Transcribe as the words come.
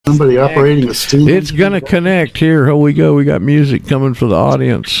Somebody operating a steam. It's going to connect here. Here we go. We got music coming for the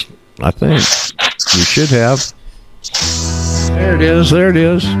audience. I think we should have. There it is. There it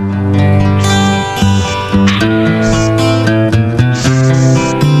is.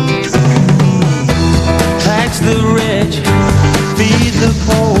 Tax the rich, feed the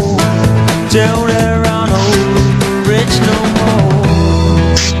poor. Tell there are no rich no more.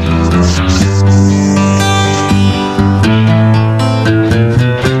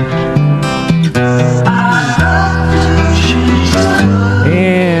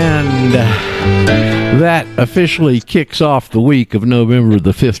 That officially kicks off the week of November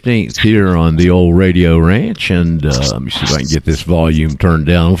the 15th here on the old Radio Ranch. And let me see if I can get this volume turned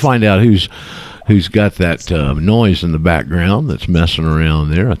down. We'll find out who's got that noise in the background that's messing around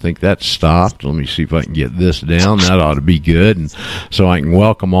there. I think that's stopped. Let me see if I can get this down. That ought to be good. And so I can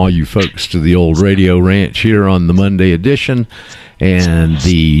welcome all you folks to the old Radio Ranch here on the Monday edition. And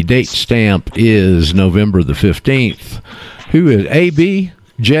the date stamp is November the 15th. Who is AB?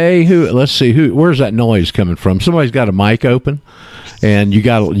 Jay, let's see where's that noise coming from? Somebody's got a mic open and you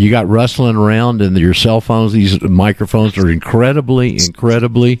got rustling around in your cell phones. These microphones are incredibly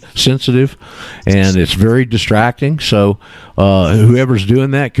sensitive and it's very distracting. So whoever's doing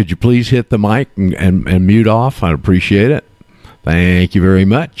that, could you please hit the mic and mute off? I'd appreciate it. Thank you very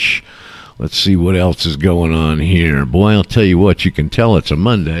much. Let's see what else is going on here. Boy, I'll tell you what, you can tell it's a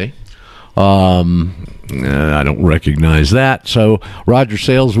Monday. I don't recognize that. So Roger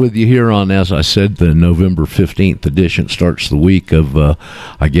Sales with you here on, as I said, the November 15th edition. Starts the week of,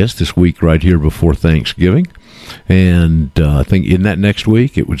 I guess this week right here before Thanksgiving. And I think in that next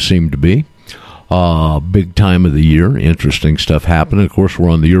week it would seem to be big time of the year. Interesting stuff happening. Of course, we're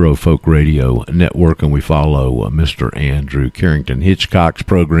on the Eurofolk Radio Network and we follow Mr. Andrew Carrington Hitchcock's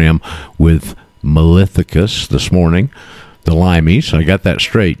program with Melithicus this morning. The Limeys. I got that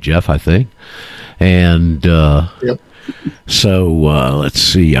straight, Jeff, I think. And yep. So let's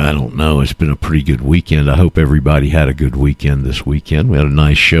see. I don't know. It's been a pretty good weekend. I hope everybody had a good weekend this weekend. We had a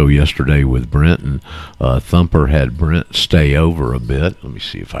nice show yesterday with Brent, and Thumper had Brent stay over a bit. Let me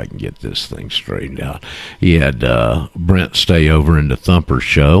see if I can get this thing straightened out. He had Brent stay over into Thumper's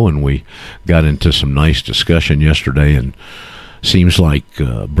show, and we got into some nice discussion yesterday, and seems like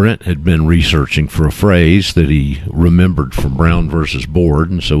Brent had been researching for a phrase that he remembered from Brown versus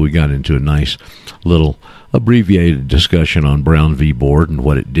Board, and so we got into a nice little abbreviated discussion on Brown v. Board and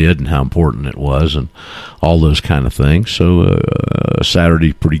what it did and how important it was and all those kind of things. So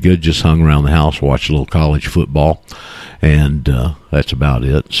Saturday, pretty good. Just hung around the house, watched a little college football, and that's about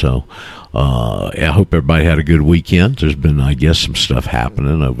it. So I hope everybody had a good weekend. There's been, I guess, some stuff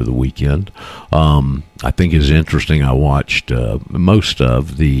happening over the weekend. I think it's interesting. I watched most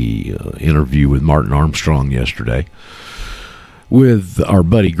of the interview with Martin Armstrong yesterday with our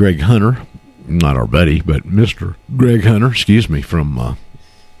buddy Greg Hunter. Not our buddy, but Mr. Greg Hunter, excuse me, from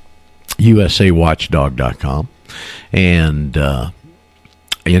USAWatchdog.com. And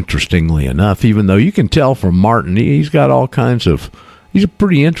interestingly enough, even though you can tell from Martin, he's got all kinds of... He's a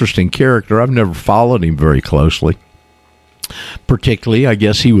pretty interesting character. I've never followed him very closely. Particularly, I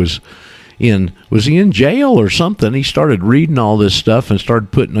guess he was he in jail or something? He started reading all this stuff and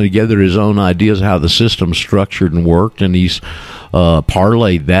started putting together his own ideas of how the system's structured and worked, and he's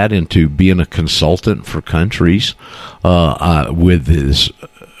parlayed that into being a consultant for countries with his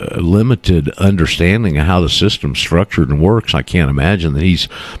limited understanding of how the system's structured and works. I can't imagine that he's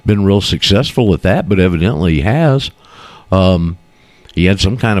been real successful at that, but evidently he has. He had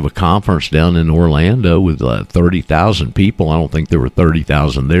some kind of a conference down in Orlando with 30,000 people. I don't think there were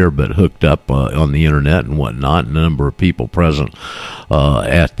 30,000 there, but hooked up on the internet and whatnot, and a number of people present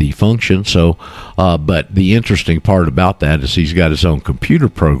at the function. So, but the interesting part about that is he's got his own computer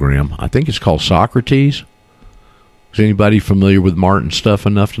program. I think it's called Socrates. Is anybody familiar with Martin stuff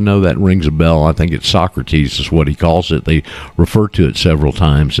enough to know that rings a bell? I think it's Socrates is what he calls it. They refer to it several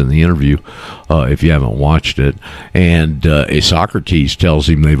times in the interview if you haven't watched it. And Socrates tells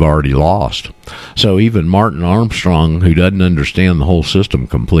him they've already lost. So even Martin Armstrong, who doesn't understand the whole system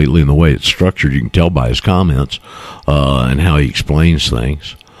completely and the way it's structured, you can tell by his comments and how he explains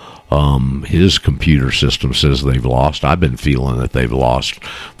things. His computer system says they've lost. I've been feeling that they've lost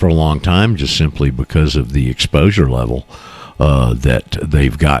for a long time, just simply because of the exposure level that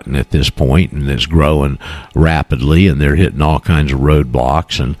they've gotten at this point, and it's growing rapidly, and they're hitting all kinds of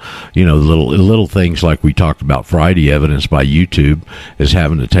roadblocks. And you know, little things like we talked about Friday, evidence by YouTube is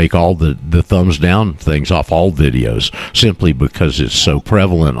having to take all the thumbs down things off all videos simply because it's so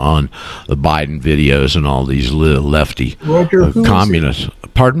prevalent on the Biden videos and all these lefty Roger, communists.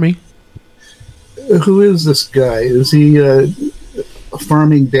 Pardon me? Who is this guy? Is he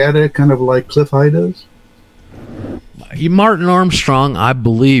farming data, kind of like Cliff High does? Martin Armstrong, I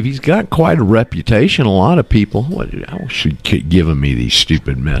believe, he's got quite a reputation. A lot of people should keep giving me these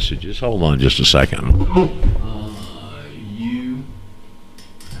stupid messages. Hold on just a second.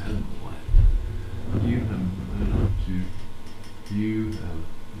 You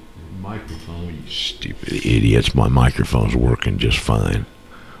have microphone, you stupid idiots. My microphone's working just fine.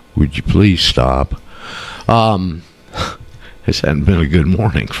 Would you please stop? This hadn't been a good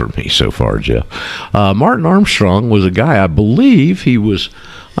morning for me so far, Jeff. Martin Armstrong was a guy, I believe I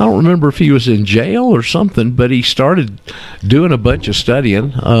don't remember if he was in jail or something, but he started doing a bunch of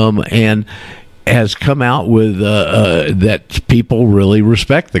studying and has come out with that people really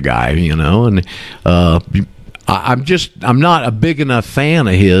respect the guy, and I'm not a big enough fan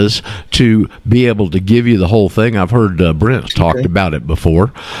of his to be able to give you the whole thing. I've heard Brent talked about it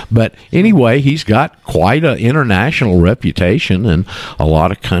before. But anyway, he's got quite an international reputation, and a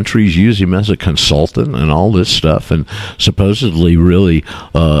lot of countries use him as a consultant and all this stuff, and supposedly really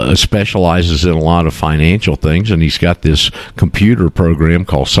specializes in a lot of financial things. And he's got this computer program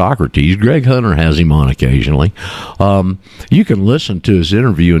called Socrates. Greg Hunter has him on occasionally. You can listen to his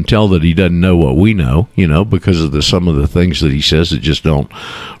interview and tell that he doesn't know what we know, because of some of the things that he says that just don't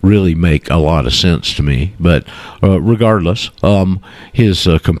really make a lot of sense to me. But regardless, his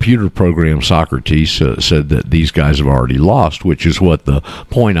computer program Socrates said that these guys have already lost, which is what the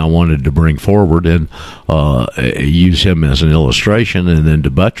point I wanted to bring forward and use him as an illustration, and then to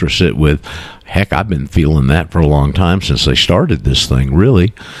buttress it with, heck, I've been feeling that for a long time since they started this thing,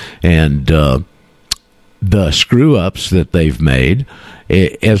 really. And the screw-ups that they've made,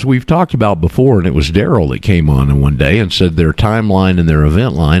 as we've talked about before, and it was Daryl that came on one day and said their timeline and their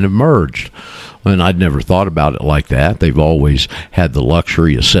event line have merged. And I'd never thought about it like that. They've always had the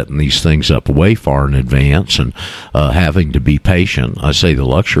luxury of setting these things up way far in advance and having to be patient. I say the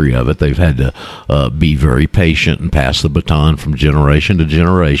luxury of it. They've had to be very patient and pass the baton from generation to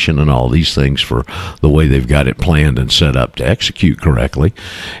generation and all these things for the way they've got it planned and set up to execute correctly.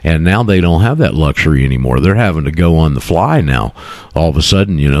 And now they don't have that luxury anymore. They're having to go on the fly now. All of a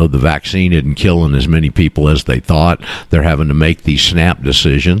sudden, the vaccine isn't killing as many people as they thought. They're having to make these snap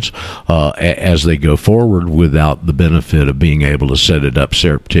decisions as they go forward without the benefit of being able to set it up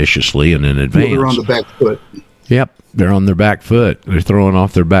surreptitiously and in advance. They're on the back foot. Yep, they're on their back foot. They're throwing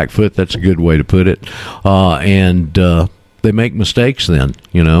off their back foot. That's a good way to put it. And they make mistakes then,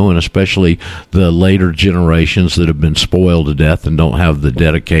 and especially the later generations that have been spoiled to death and don't have the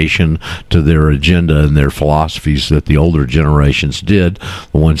dedication to their agenda and their philosophies that the older generations did,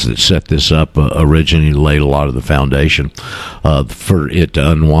 the ones that set this up originally laid a lot of the foundation for it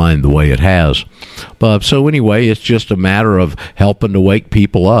to unwind the way it has. So anyway, it's just a matter of helping to wake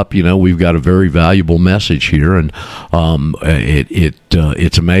people up. We've got a very valuable message here, and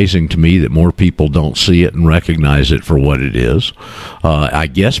it's amazing to me that more people don't see it and recognize it for what it is. I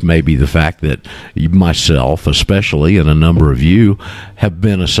guess maybe the fact that myself, especially, and a number of you have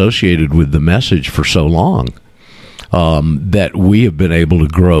been associated with the message for so long. That we have been able to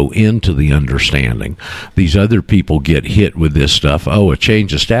grow into the understanding. These other people get hit with this stuff. Oh, a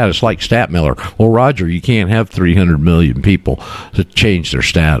change of status, like Statmiller. Well, Roger, you can't have 300 million people to change their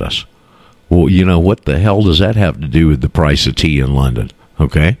status. Well, what the hell does that have to do with the price of tea in London?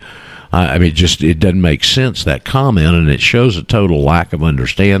 Okay? It doesn't make sense, that comment, and it shows a total lack of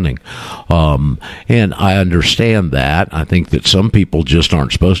understanding. And I understand that. I think that some people just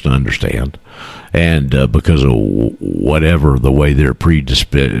aren't supposed to understand. And because of whatever, the way they're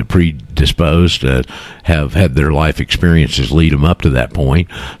predisposed to have had their life experiences lead them up to that point,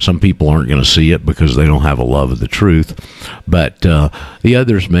 some people aren't going to see it because they don't have a love of the truth. But the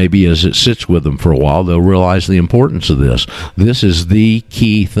others, maybe as it sits with them for a while, they'll realize the importance of this. This is the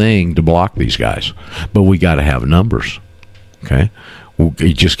key thing to block these guys. But we got to have numbers, okay?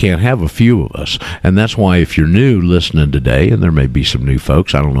 You just can't have a few of us. And that's why if you're new listening today, and there may be some new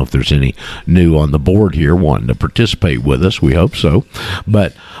folks, I don't know if there's any new on the board here wanting to participate with us. We hope so.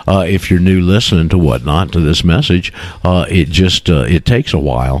 But if you're new listening to whatnot, to this message, it takes a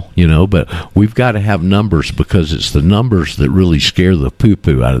while, but we've got to have numbers, because it's the numbers that really scare the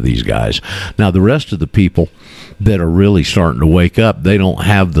poo-poo out of these guys. Now, the rest of the people that are really starting to wake up, they don't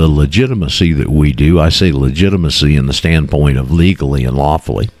have the legitimacy that we do. I say legitimacy in the standpoint of legally and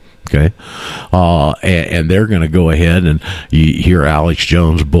lawfully. Okay, and they're going to go ahead, and you hear Alex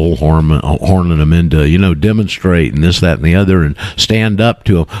Jones horning them into, demonstrate and this, that, and the other, and stand up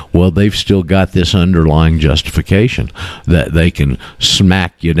to them. Well, they've still got this underlying justification that they can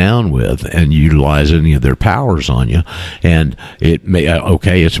smack you down with and utilize any of their powers on you, and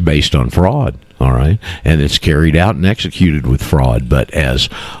it's based on fraud. All right, and it's carried out and executed with fraud. But as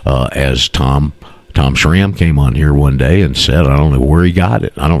Tom Schramm came on here one day and said, I don't know where he got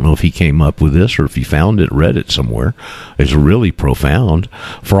it. I don't know if he came up with this or if he found it, read it somewhere. It's really profound.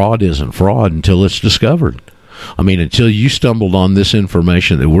 Fraud isn't fraud until it's discovered. I mean, until you stumbled on this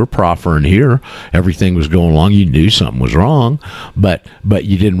information that we're proffering here, everything was going along. You knew something was wrong, but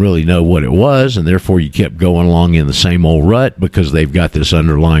you didn't really know what it was, and therefore you kept going along in the same old rut because they've got this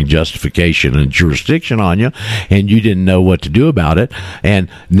underlying justification and jurisdiction on you, and you didn't know what to do about it. And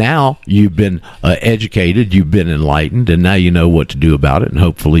now you've been educated, you've been enlightened, and now you know what to do about it, and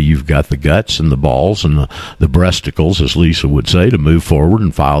hopefully you've got the guts and the balls and the breasticles, as Lisa would say, to move forward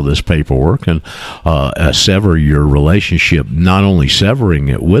and file this paperwork and sever your relationship, not only severing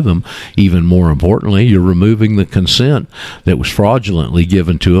it with them, even more importantly, you're removing the consent that was fraudulently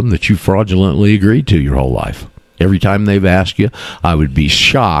given to them that you fraudulently agreed to your whole life. Every time they've asked you, I would be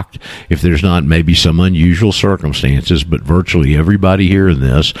shocked if there's not maybe some unusual circumstances, but virtually everybody hearing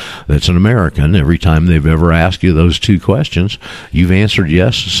this that's an American, every time they've ever asked you those two questions, you've answered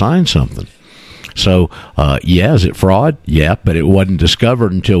yes, sign something. So, yeah, is it fraud? Yeah, but it wasn't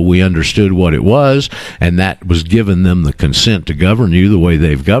discovered until we understood what it was, and that was giving them the consent to govern you the way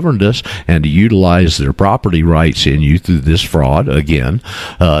they've governed us and to utilize their property rights in you through this fraud, again,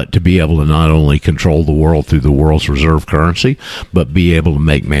 to be able to not only control the world through the world's reserve currency, but be able to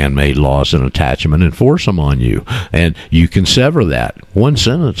make man-made laws and attach them and enforce them on you. And you can sever that. One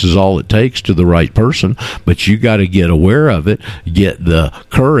sentence is all it takes to the right person, but you got to get aware of it, get the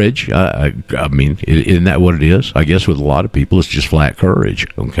courage. I mean, isn't that what it is? I guess with a lot of people, it's just flat courage,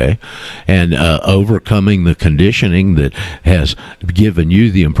 okay? And overcoming the conditioning that has given you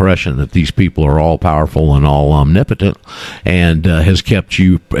the impression that these people are all powerful and all omnipotent and has kept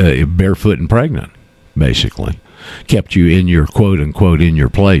you barefoot and pregnant, basically. Kept you in your quote-unquote in your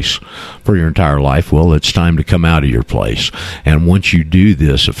place for your entire life. Well, it's time to come out of your place. And once you do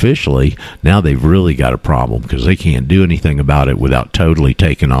this officially, now they've really got a problem because they can't do anything about it without totally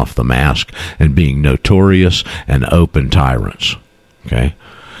taking off the mask and being notorious and open tyrants. Okay?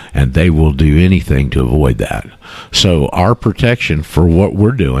 And they will do anything to avoid that. So our protection for what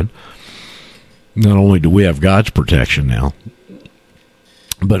we're doing, not only do we have God's protection now,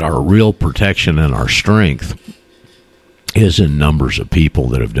 but our real protection and our strength is in numbers of people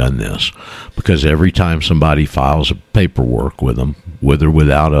that have done this, because every time somebody files a paperwork with them, with or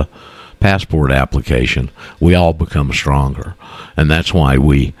without a passport application, we all become stronger, and that's why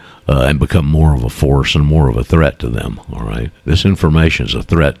we and become more of a force and more of a threat to them. All right, this information is a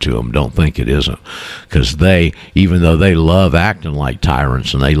threat to them. Don't think it isn't, because they, even though they love acting like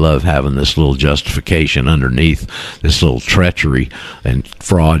tyrants and they love having this little justification underneath, this little treachery and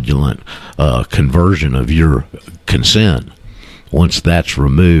fraudulent conversion of your consent, once that's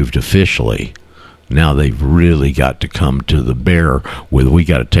removed officially, now they've really got to come to the bear with, we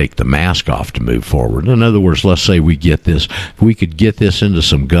got to take the mask off to move forward. In other words, let's say we get this, if we could get this into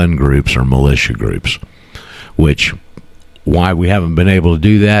some gun groups or militia groups, which, why we haven't been able to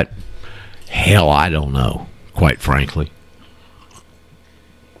do that, hell, I don't know, quite frankly.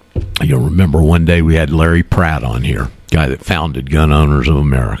 You'll remember one day we had Larry Pratt on here, guy that founded Gun Owners of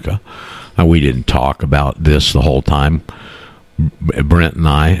America. Now, we didn't talk about this the whole time, Brent and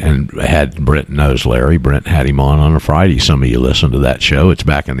I, and Brent knows Larry. Brent had him on a Friday. Some of you listened to that show. It's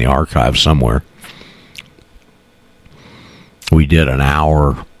back in the archive somewhere. We did over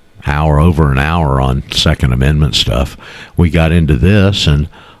an hour on Second Amendment stuff. We got into this, and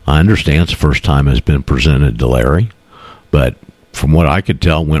I understand it's the first time it's been presented to Larry, but from what I could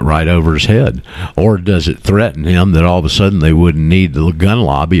tell, went right over his head. Or does it threaten him that all of a sudden they wouldn't need the gun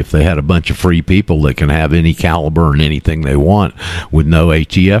lobby if they had a bunch of free people that can have any caliber and anything they want with no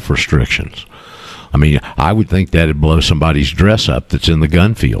ATF restrictions? I mean, I would think that'd blow somebody's dress up that's in the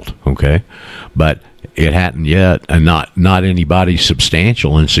gun field, okay? But it hadn't yet, and not anybody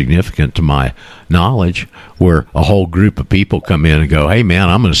substantial and significant to my knowledge, where a whole group of people come in and go, hey, man,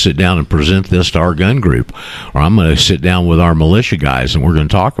 I'm going to sit down and present this to our gun group, or I'm going to sit down with our militia guys and we're going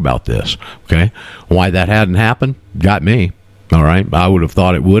to talk about this, okay? Why that hadn't happened got me. All right, I would have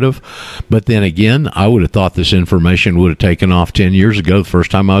thought it would have. But then again, I would have thought this information would have taken off 10 years ago, the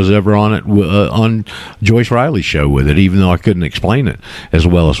first time I was ever on it, on Joyce Riley's show with it, even though I couldn't explain it as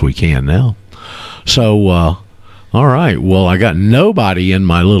well as we can now. So, all right, well, I got nobody in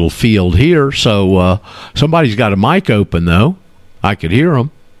my little field here, so somebody's got a mic open, though. I could hear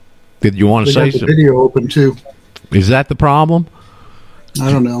them. Did you want to say something? Video open, too. Is that the problem? I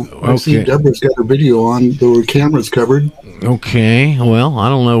don't know. I see Okay. Deborah's got her video on. The camera's covered. Okay, well, I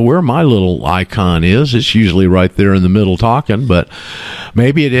don't know where my little icon is. It's usually right there in the middle talking, but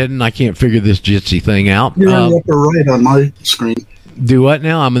maybe it isn't. I can't figure this Jitsi thing out. You're on the upper right on my screen. Do what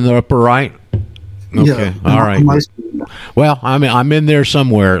now? I'm in the upper right? Okay, Yeah, all on right. my screen. Well, I'm in there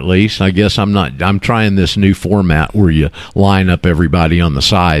somewhere at least. I guess I'm trying this new format where you line up everybody on the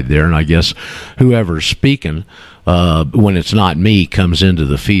side there, and I guess whoever's speaking, when it's not me, comes into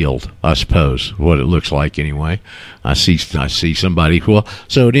the field, I suppose, what it looks like anyway. I see somebody. Well,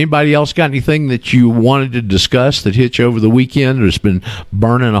 so anybody else got anything that you wanted to discuss that hit you over the weekend or has been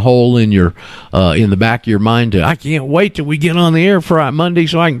burning a hole in your in the back of your mind I can't wait till we get on the air Friday Monday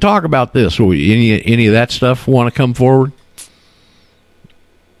so I can talk about this? Or any of that stuff want to come forward?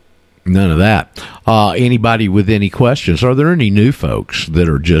 None of that. Anybody with any questions? Are there any new folks that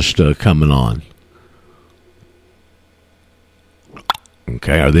are just coming on?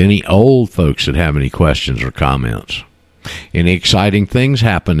 Okay, are there any old folks that have any questions or comments? Any exciting things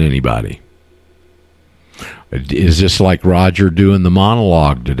happen to anybody? Is this like Roger doing the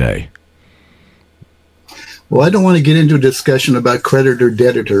monologue today? Well, I don't want to get into a discussion about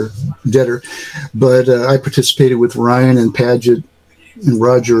creditor-debtor, but I participated with Ryan and Paget and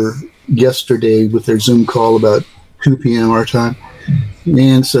Roger yesterday with their Zoom call about 2 p.m. our time.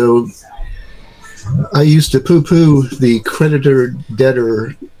 And so I used to poo-poo the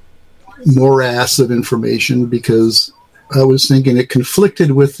creditor-debtor morass of information because I was thinking it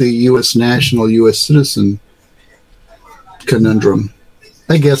conflicted with the U.S. national, U.S. citizen conundrum.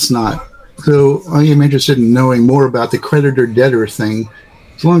 I guess not. So I am interested in knowing more about the creditor-debtor thing,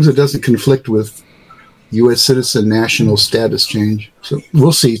 as long as it doesn't conflict with U.S. citizen national status change. So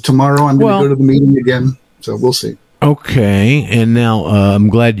we'll see. Tomorrow I'm going to go to the meeting again, so we'll see. Okay, and now I'm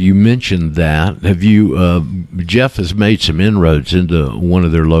glad you mentioned that. Have you, Jeff has made some inroads into one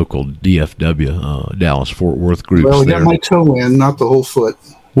of their local DFW, Dallas-Fort Worth groups. Well, I there. got my toe in, not the whole foot.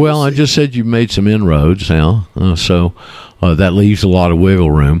 Well, I just said you made some inroads now, so that leaves a lot of wiggle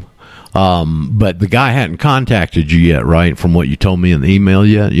room. But the guy hadn't contacted you yet, right, from what you told me in the email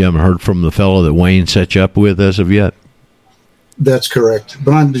yet? You haven't heard from the fellow that Wayne set you up with as of yet? That's correct.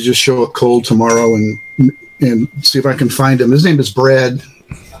 But I'm to just show up cold tomorrow and see if I can find him. His name is Brad.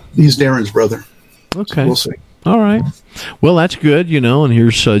 He's Darren's brother. Okay. We'll see. All right. Well, that's good, and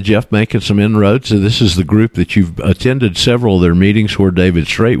here's Jeff making some inroads. So this is the group that you've attended several of their meetings where David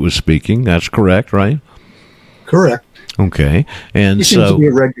Straight was speaking. That's correct, right? Correct. Okay. And He seems to be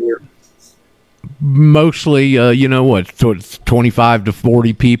a regular. Mostly, 25 to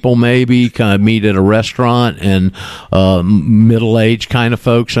 40 people maybe kind of meet at a restaurant, and middle-aged kind of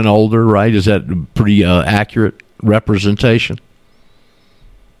folks and older, right? Is that a pretty accurate representation?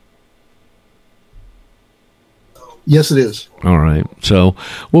 Yes, it is. All right. So,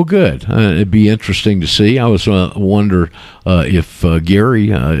 well, good. It'd be interesting to see. I was wonder if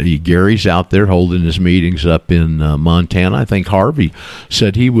Gary's out there holding his meetings up in Montana. I think Harvey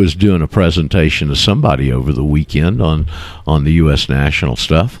said he was doing a presentation to somebody over the weekend on the U.S. national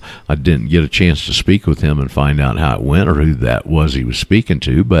stuff. I didn't get a chance to speak with him and find out how it went or who that was he was speaking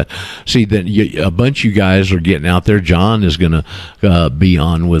to. But see, then a bunch of you guys are getting out there. John is going to be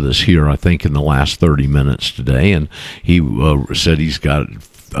on with us here, I think, in the last 30 minutes today, and he said he's got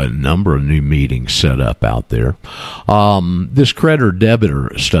a number of new meetings set up out there. This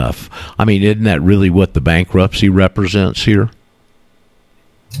creditor-debtor stuff, I mean, isn't that really what the bankruptcy represents here?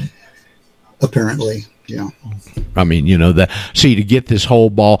 Apparently, yeah. I mean, to get this whole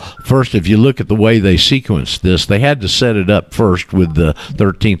ball, first, if you look at the way they sequenced this, they had to set it up first with the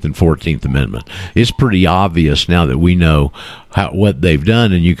 13th and 14th Amendment. It's pretty obvious now that we know what they've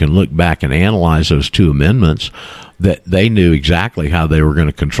done, and you can look back and analyze those two amendments, that they knew exactly how they were going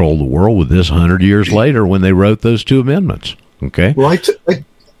to control the world with this 100 years later when they wrote those two amendments. Okay? Well,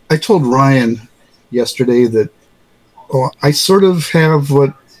 I told Ryan yesterday that I sort of have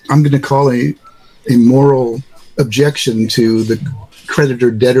what I'm going to call a moral objection to the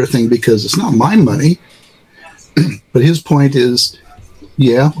creditor-debtor thing because it's not my money. But his point is,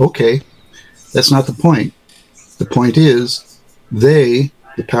 yeah, okay, that's not the point. The point is they,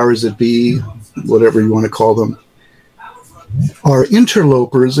 the powers that be, whatever you want to call them, are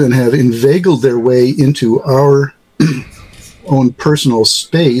interlopers and have inveigled their way into our own personal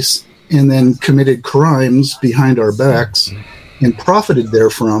space and then committed crimes behind our backs and profited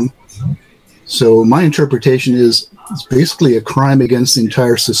therefrom. So my interpretation is it's basically a crime against the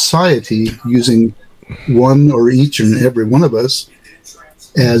entire society using one or each and every one of us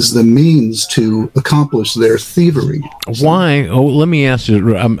as the means to accomplish their thievery. Why? Oh, let me ask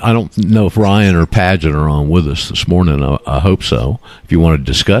you. I don't know if Ryan or Paget are on with us this morning. I hope so. If you want to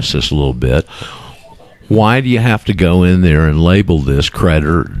discuss this a little bit, why do you have to go in there and label this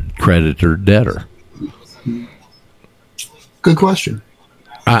creditor, debtor? Good question.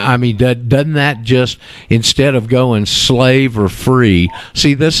 I mean, doesn't that just, instead of going slave or free,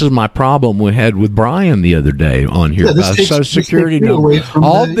 see, this is my problem we had with Brian the other day on here about Social Security number.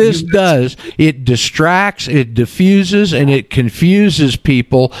 All this does, it distracts, it diffuses, and it confuses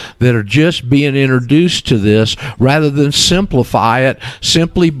people that are just being introduced to this rather than simplify it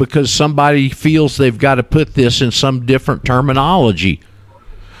simply because somebody feels they've got to put this in some different terminology.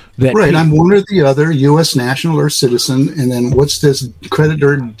 Right, I'm one or the other, U.S. national or citizen, and then what's this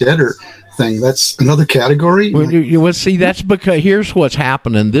creditor-debtor thing? That's another category? Well, see, that's because here's what's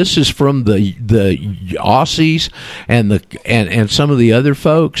happening. This is from the Aussies and some of the other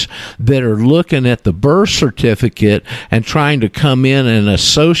folks that are looking at the birth certificate and trying to come in and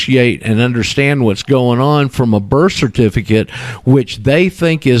associate and understand what's going on from a birth certificate, which they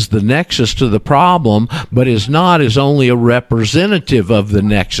think is the nexus to the problem, but is not, is only a representative of the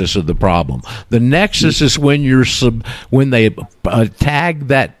nexus of the problem. The nexus is when when they tag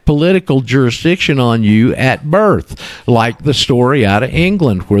that political jurisdiction on you at birth, like the story out of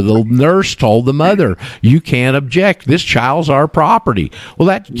England where the nurse told the mother, you can't object, this child's our property. Well,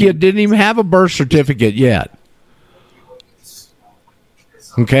 that kid didn't even have a birth certificate yet.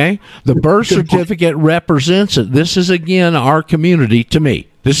 Okay? The birth certificate represents it. This is, again, our community to me.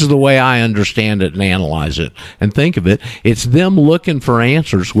 This is the way I understand it and analyze it and think of it. It's them looking for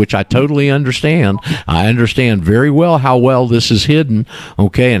answers, which I totally understand. I understand very well how well this is hidden,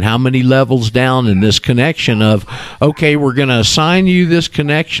 okay, and how many levels down in this connection of, okay, we're going to assign you this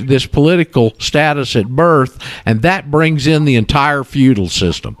connection, this political status at birth, and that brings in the entire feudal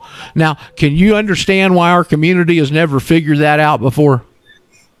system. Now, can you understand why our community has never figured that out before?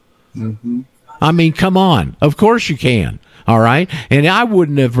 Mm-hmm. I mean, come on. Of course you can. All right. And I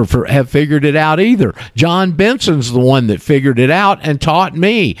wouldn't have figured it out either. John Benson's the one that figured it out and taught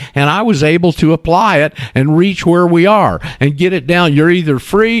me. And I was able to apply it and reach where we are and get it down. You're either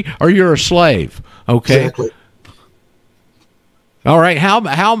free or you're a slave. Okay. Exactly. All right.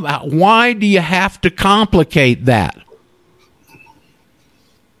 Why do you have to complicate that?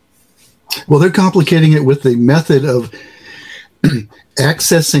 Well, they're complicating it with the method of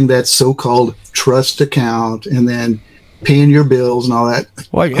accessing that so-called trust account and then paying your bills and all that.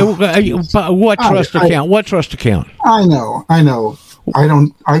 What trust account? What trust account? I know.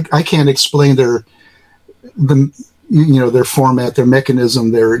 I can't explain their format, their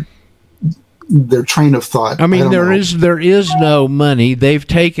mechanism, their train of thought. I mean, there is no money. They've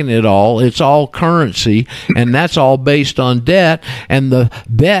taken it all. It's all currency, and that's all based on debt. And the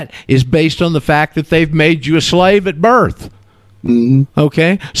debt is based on the fact that they've made you a slave at birth. Mm-hmm.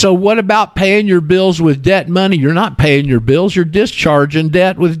 Okay, so what about paying your bills with debt money? You're not paying your bills. You're discharging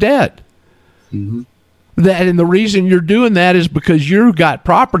debt with debt. Mm-hmm. And the reason you're doing that is because you've got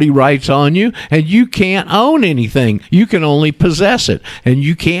property rights on you, and you can't own anything. You can only possess it, and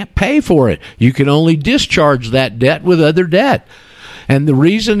you can't pay for it. You can only discharge that debt with other debt. And the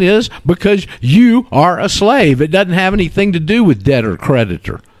reason is because you are a slave. It doesn't have anything to do with debtor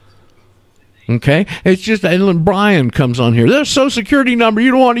creditor. Okay, it's just, and Brian comes on here. There's a Social Security number.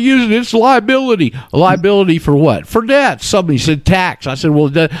 You don't want to use it. It's liability. Liability for what? For debt. Somebody said tax. I said,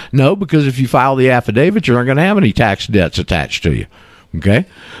 well, no, because if you file the affidavit, you're not going to have any tax debts attached to you. Okay,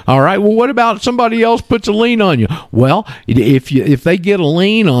 all right. Well, what about somebody else puts a lien on you? Well, if they get a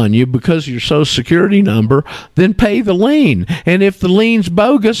lien on you because of your Social Security number, then pay the lien. And if the lien's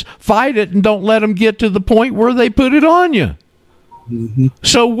bogus, fight it and don't let them get to the point where they put it on you. Mm-hmm.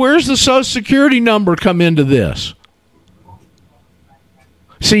 So where's the Social Security number come into this?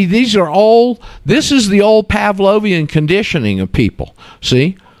 See, this is the old Pavlovian conditioning of people.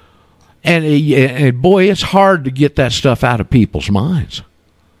 See? And boy, it's hard to get that stuff out of people's minds.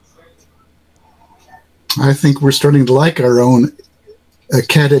 I think we're starting to like our own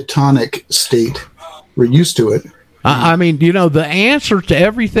catatonic state. We're used to it. I mean, the answer to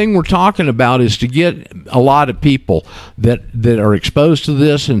everything we're talking about is to get a lot of people that are exposed to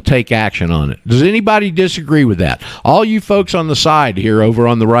this and take action on it. Does anybody disagree with that? All you folks on the side here, over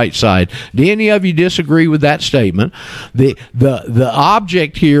on the right side, do any of you disagree with that statement? The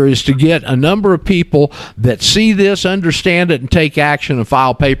object here is to get a number of people that see this, understand it, and take action and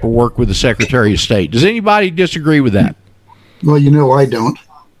file paperwork with the Secretary of State. Does anybody disagree with that? Well, I don't.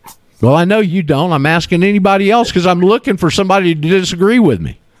 Well, I know you don't. I'm asking anybody else because I'm looking for somebody to disagree with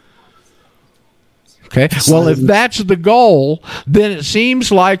me. Okay. Well, if that's the goal, then it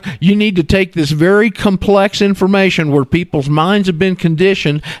seems like you need to take this very complex information where people's minds have been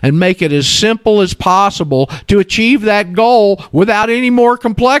conditioned and make it as simple as possible to achieve that goal without any more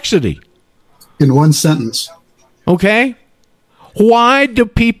complexity. In one sentence. Okay. Why do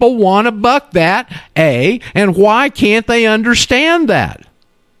people want to buck that, A, and why can't they understand that?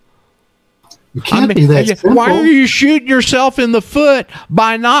 It can't be that simple. Why are you shooting yourself in the foot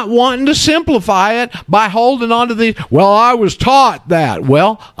by not wanting to simplify it, by holding on to the, well, I was taught that.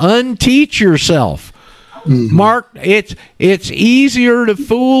 Well, unteach yourself. Mm-hmm. Mark, it's easier to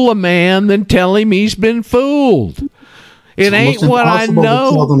fool a man than tell him he's been fooled. It ain't what I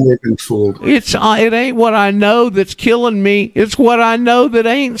know. Tell them they've been fooled. It ain't what I know that's killing me. It's what I know that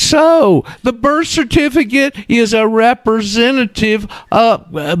ain't so. The birth certificate is a representative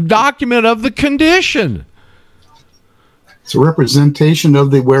document of the condition. It's a representation of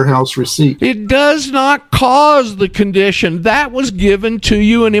the warehouse receipt. It does not cause the condition. That was given to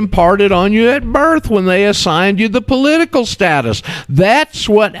you and imparted on you at birth when they assigned you the political status. That's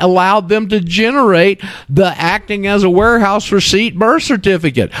what allowed them to generate the acting as a warehouse receipt birth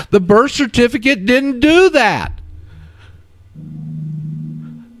certificate. The birth certificate didn't do that.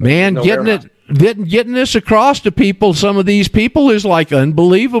 Man, getting this across to people, some of these people, is like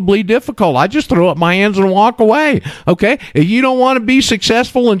unbelievably difficult. I just throw up my hands and walk away. Okay? If you don't want to be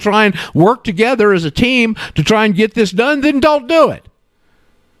successful and try and work together as a team to try and get this done, then don't do it.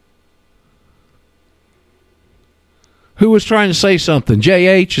 Who was trying to say something?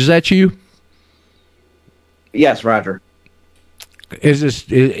 JH, is that you? Yes, Roger. Is this,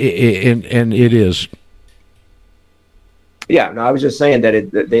 and it is. Yeah, no, I was just saying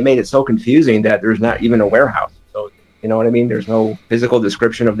that they made it so confusing that there's not even a warehouse. So, you know what I mean? There's no physical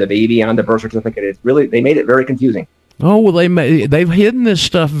description of the baby on the birth certificate. It's really, they made it very confusing. Oh, well, they've hidden this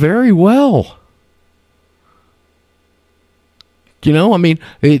stuff very well. You know, I mean,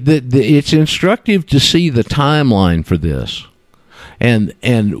 it's instructive to see the timeline for this. And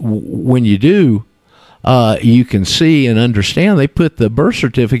when you do, you can see and understand they put the birth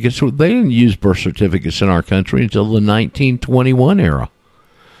certificates, they didn't use birth certificates in our country until the 1921 era.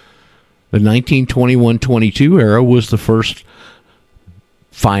 The 1921-22 era was the first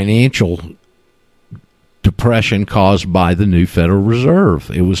financial depression caused by the new Federal Reserve.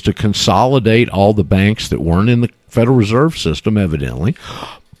 It was to consolidate all the banks that weren't in the Federal Reserve System, evidently,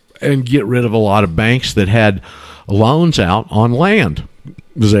 and get rid of a lot of banks that had loans out on land,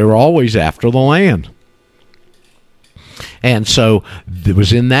 because they were always after the land. And so it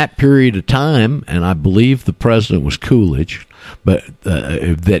was in that period of time, and I believe the president was Coolidge, but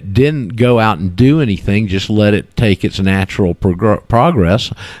that didn't go out and do anything, just let it take its natural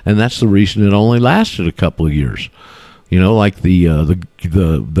progress, and that's the reason it only lasted a couple of years. You know, like the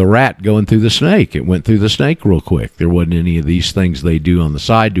rat going through the snake. It went through the snake real quick. There wasn't any of these things they do on the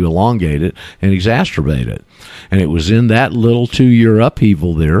side to elongate it and exacerbate it. And it was in that little 2-year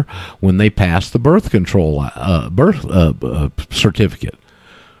upheaval there when they passed the birth control certificate.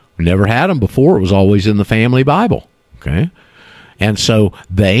 We never had them before. It was always in the family Bible. Okay. And so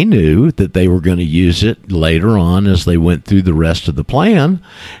they knew that they were going to use it later on as they went through the rest of the plan.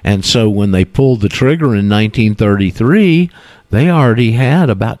 And so when they pulled the trigger in 1933, they already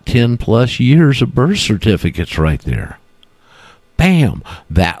had about 10 plus years of birth certificates right there. Bam!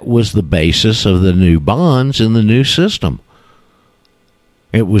 That was the basis of the new bonds in the new system.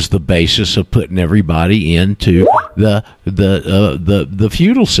 It was the basis of putting everybody into the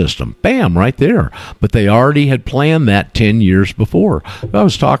feudal system. Bam, right there. But they already had planned that 10 years before. I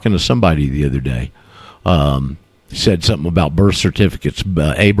was talking to somebody the other day. Said something about birth certificates,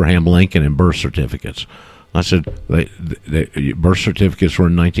 Abraham Lincoln and birth certificates. I said, birth certificates were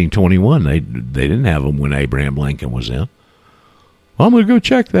in 1921. They didn't have them when Abraham Lincoln was in. Well, I'm going to go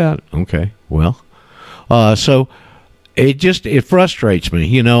check that. Okay, well, so... It frustrates me.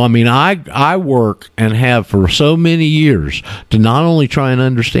 You know, I mean, I work and have for so many years to not only try and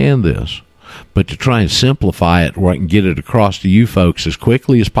understand this, but to try and simplify it where I can get it across to you folks as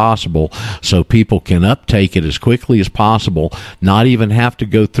quickly as possible so people can uptake it as quickly as possible, not even have to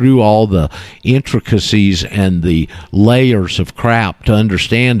go through all the intricacies and the layers of crap to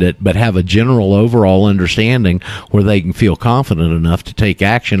understand it, but have a general overall understanding where they can feel confident enough to take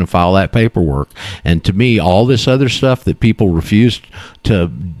action and file that paperwork. And to me, all this other stuff that people refuse to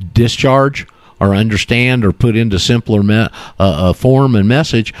discharge or understand or put into simpler form and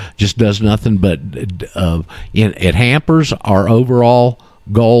message just does nothing but it hampers our overall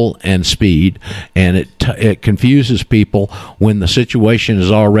goal and speed, and it confuses people when the situation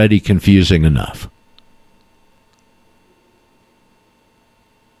is already confusing enough.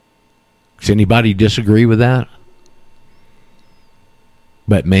 Does anybody disagree with that?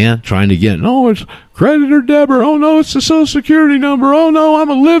 But man, trying to get, no, it's creditor debtor. Oh no, it's the Social Security number. Oh no, I'm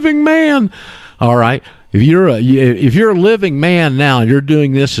a living man. All right. If you're a living man now, and you're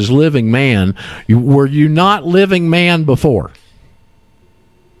doing this as living man, were you not living man before?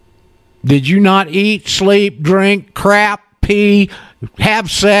 Did you not eat, sleep, drink, crap, pee,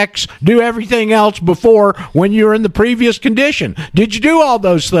 have sex, do everything else before when you were in the previous condition? Did you do all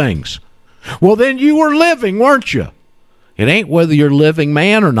those things? Well, then you were living, weren't you? It ain't whether you're living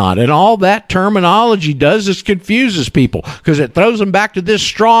man or not. And all that terminology does is confuses people because it throws them back to this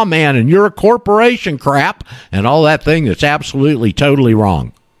straw man and you're a corporation crap and all that thing that's absolutely, totally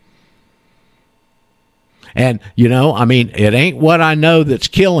wrong. And, you know, I mean, it ain't what I know that's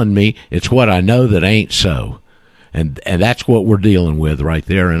killing me. It's what I know that ain't so. And that's what we're dealing with right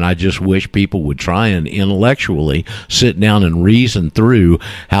there. And I just wish people would try and intellectually sit down and reason through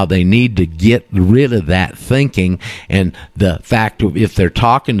how they need to get rid of that thinking and the fact of if they're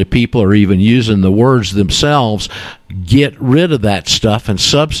talking to people or even using the words themselves, get rid of that stuff and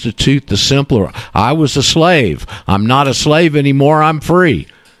substitute the simpler. I was a slave. I'm not a slave anymore. I'm free.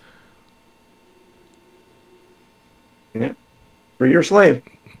 Yeah. Free your slave.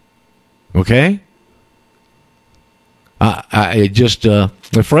 Okay? It just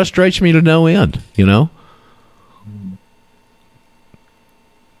it frustrates me to no end, you know.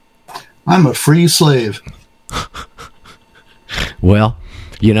 I'm a free slave. Well,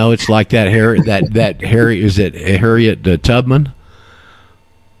 you know, it's like that Harriet Tubman.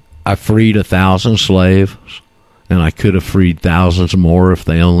 I freed 1,000 slaves, and I could have freed thousands more if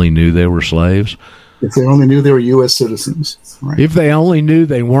they only knew they were slaves. If they only knew they were U.S. citizens. Right. If they only knew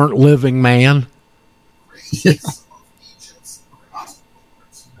they weren't living man. Yeah.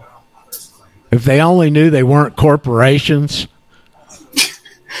 If they only knew they weren't corporations.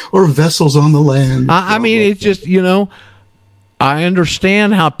 Or vessels on the land. I mean, it's just, you know, I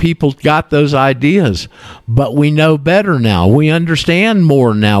understand how people got those ideas, but we know better now. We understand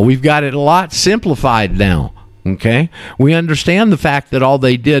more now. We've got it a lot simplified now. Okay? We understand the fact that all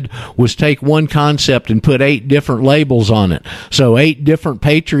they did was take one concept and put 8 different labels on it. So 8 different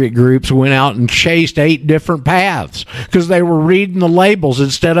patriot groups went out and chased 8 different paths because they were reading the labels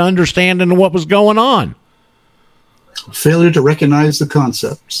instead of understanding what was going on. Failure to recognize the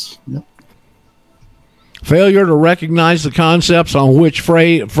concepts. Yep. Failure to recognize the concepts on which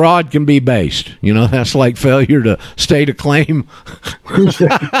fraud can be based. You know, that's like failure to state a claim.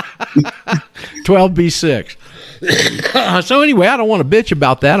 12B6. So anyway, I don't want to bitch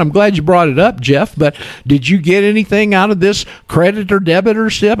about that. I'm glad you brought it up, Jeff, but did you get anything out of this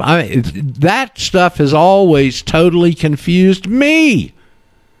creditor-debitor step? That stuff has always totally confused me.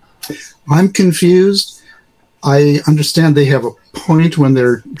 I'm confused. I understand they have a point when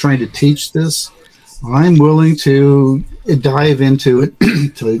they're trying to teach this. I'm willing to dive into it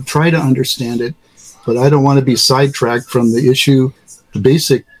to try to understand it, but I don't want to be sidetracked from the issue. The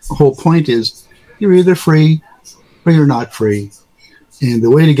basic whole point is you're either free or you're not free. And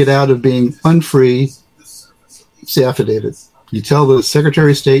the way to get out of being unfree is the affidavit. You tell the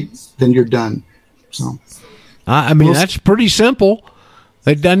Secretary of State, then you're done. So, I mean, that's pretty simple.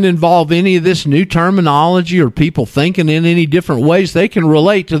 It doesn't involve any of this new terminology or people thinking in any different ways. They can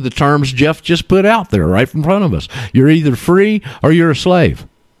relate to the terms Jeff just put out there right in front of us. You're either free or you're a slave.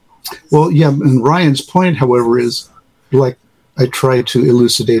 Well, yeah, and Ryan's point, however, is, like I tried to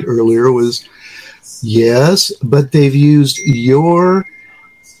elucidate earlier, was yes, but they've used your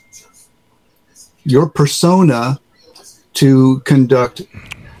persona to conduct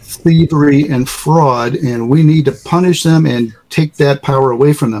thievery and fraud, and we need to punish them and take that power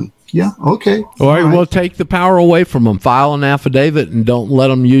away from them. Yeah, okay. All right, we'll take the power away from them. File an affidavit and don't let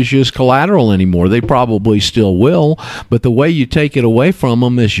them use you as collateral anymore. They probably still will, but the way you take it away from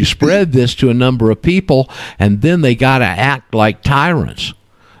them is you spread this to a number of people, and then they got to act like tyrants.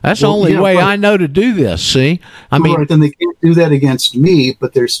 That's the only way I know to do this, see? I mean, right, then they can't do that against me,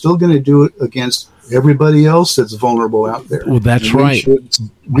 but they're still going to do it against everybody else that's vulnerable out there. Well, that's right.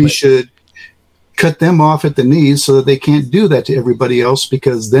 We should cut them off at the knees so that they can't do that to everybody else,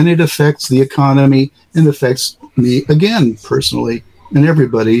 because then it affects the economy and affects me again personally and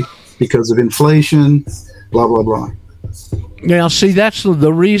everybody because of inflation, blah, blah, blah. Now, see, that's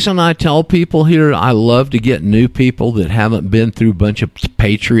the reason I tell people here I love to get new people that haven't been through a bunch of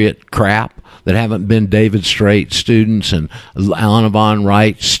patriot crap, that haven't been David Straight students and Anna Von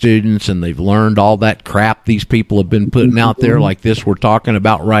Wright students, and they've learned all that crap these people have been putting out there like this we're talking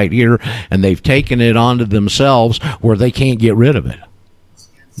about right here, and they've taken it onto themselves where they can't get rid of it.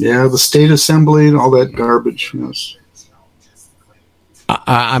 Yeah, the state assembly and all that garbage. Yes.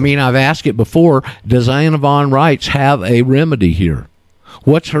 I mean, I've asked it before. Does Anna von Reitz have a remedy here?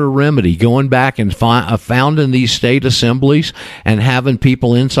 What's her remedy? Going back and founding these state assemblies and having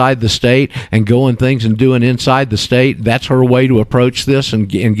people inside the state and going things and doing inside the state? That's her way to approach this and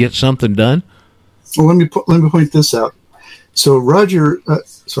get something done? Well, let me point this out. So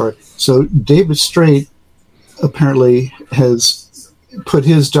so David Straight apparently has put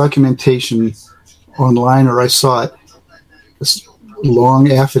his documentation online, or I saw it, this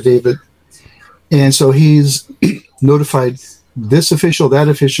long affidavit. And so he's notified this official, that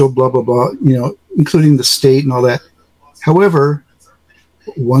official, blah, blah, blah, including the state and all that. However,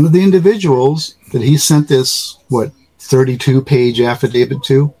 one of the individuals that he sent this, 32-page affidavit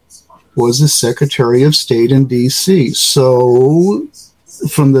to, was the Secretary of State in D.C. So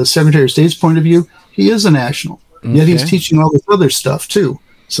from the Secretary of State's point of view, he is a national. Okay. Yet he's teaching all this other stuff, too.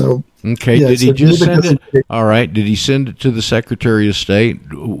 So, okay, yeah, did he just send it? All right, did he send it to the Secretary of State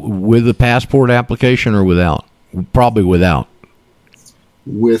with a passport application or without? Probably without.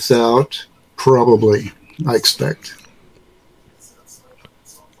 Without, probably, I expect.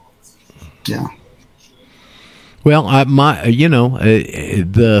 Yeah. Well,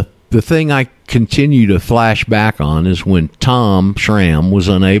 the thing I continue to flash back on is when Tom Schramm was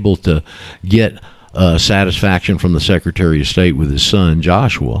unable to get satisfaction from the Secretary of State with his son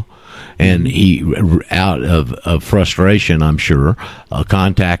Joshua, and he, out of frustration, I'm sure,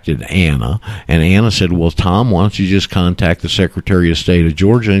 contacted Anna, and Anna said, well, Tom, why don't you just contact the Secretary of State of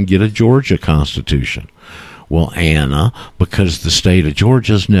Georgia and get a Georgia Constitution? Well, Anna, because the state of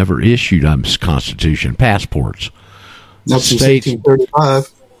Georgia's never issued a Constitution, passports. Not since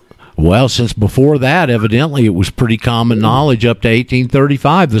 1835. Well, since before that, evidently, it was pretty common knowledge up to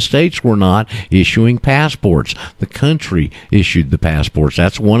 1835. The states were not issuing passports. The country issued the passports.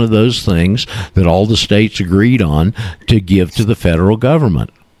 That's one of those things that all the states agreed on to give to the federal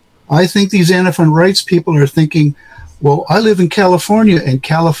government. I think these Anna von Reitz people are thinking, well, I live in California, and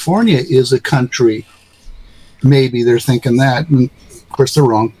California is a country. Maybe they're thinking that, and of course they're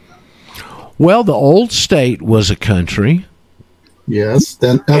wrong. Well, the old state was a country. Yes,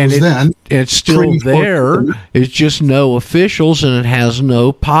 then it's still there. It's just no officials, and it has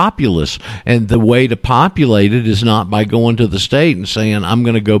no populace. And the way to populate it is not by going to the state and saying, I'm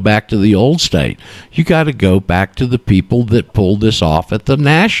going to go back to the old state. You got to go back to the people that pulled this off at the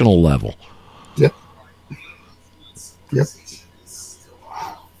national level. Yep.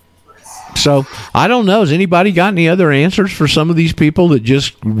 So, I don't know. Has anybody got any other answers for some of these people that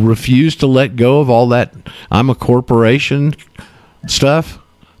just refuse to let go of all that I'm a corporation stuff?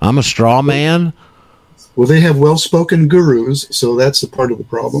 I'm a straw man? Well, they have well-spoken gurus, so that's a part of the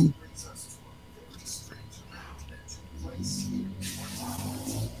problem.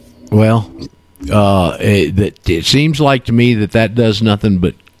 Well, it seems like to me that does nothing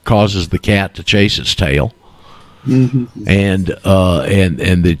but causes the cat to chase its tail. Mm-hmm. And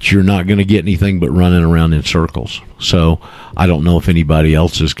that you're not going to get anything but running around in circles. So I don't know if anybody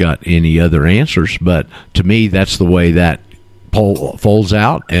else has got any other answers, but to me, that's the way that poll folds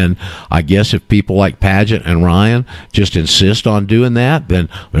out. And I guess if people like Paget and Ryan just insist on doing that, then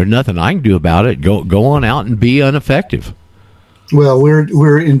there's nothing I can do about it. Go on out and be ineffective. Well,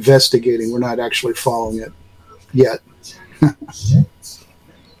 we're investigating. We're not actually following it yet.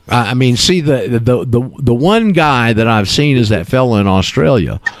 I mean, see, the one guy that I've seen is that fellow in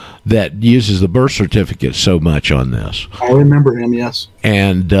Australia that uses the birth certificate so much on this. I remember him, yes.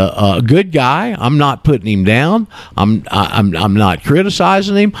 And a good guy. I'm not putting him down. I'm not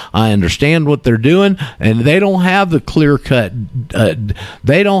criticizing him. I understand what they're doing, and they don't have the clear cut.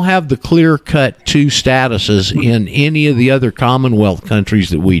 They don't have the clear cut two statuses in any of the other Commonwealth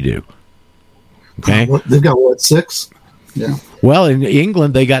countries that we do. Okay, they've got 6? Yeah. Well, in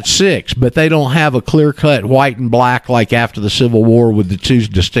England, they got 6, but they don't have a clear-cut white and black like after the Civil War with the two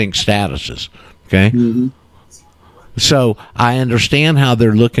distinct statuses. Okay? Mm-hmm. So I understand how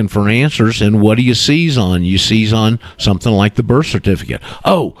they're looking for answers, and what do you seize on? You seize on something like the birth certificate.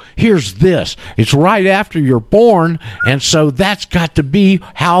 Oh, here's this. It's right after you're born, and so that's got to be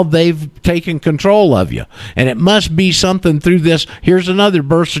how they've taken control of you. And it must be something through this. Here's another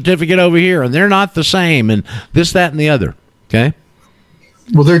birth certificate over here, and they're not the same, and this, that, and the other. Okay?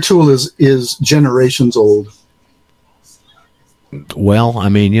 Well, their tool is generations old. Well, I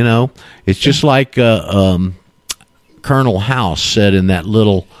mean, it's just like Colonel House said in that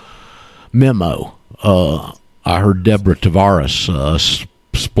little memo. I heard Deborah Tavares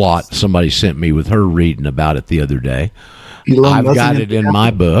splot somebody sent me with her reading about it the other day. I've got it in my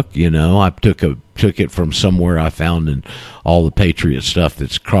book. I took it from somewhere I found in all the Patriot stuff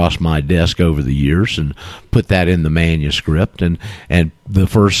that's crossed my desk over the years, and put that in the manuscript. And the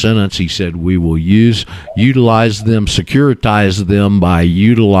first sentence, he said, we will utilize them, securitize them by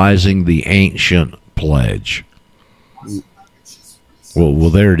utilizing the ancient pledge. Well,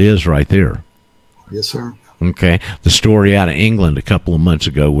 there it is right there. Yes, sir. Okay. The story out of England a couple of months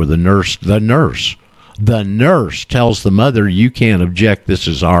ago where the nurse tells the mother, you can't object. This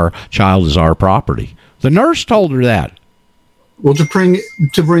is our child, is our property. The nurse told her that. Well, to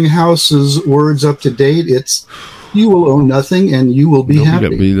bring House's words up to date, it's you will own nothing and you will be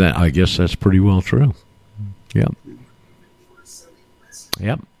happy. I guess that's pretty well true. Yep.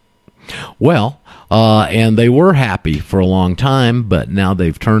 Well, and they were happy for a long time, but now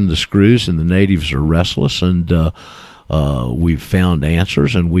they've turned the screws and the natives are restless, and we've found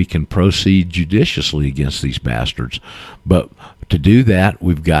answers, and we can proceed judiciously against these bastards. But to do that,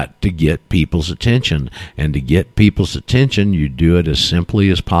 we've got to get people's attention. And to get people's attention, you do it as simply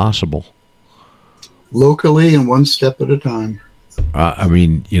as possible. Locally and one step at a time.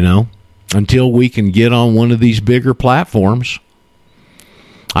 Until we can get on one of these bigger platforms.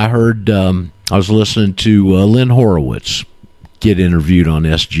 I heard, I was listening to Lynn Horowitz get interviewed on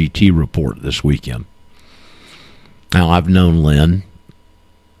SGT Report this weekend. Now, I've known Lynn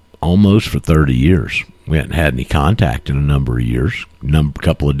almost for 30 years. We hadn't had any contact in a number of years,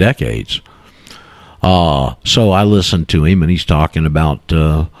 couple of decades. So I listened to him, and he's talking about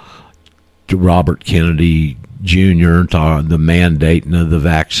Robert Kennedy Jr., the mandating of the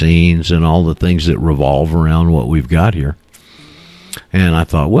vaccines and all the things that revolve around what we've got here. And I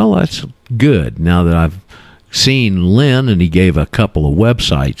thought, well, that's good. Now that I've seen Lynn, and he gave a couple of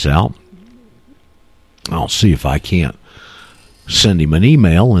websites out, I'll see if I can't send him an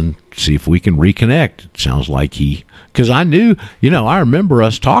email and see if we can reconnect. It sounds like because I knew, I remember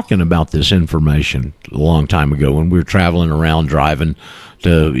us talking about this information a long time ago when we were traveling around, driving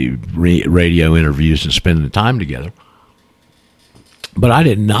to radio interviews and spending the time together. But I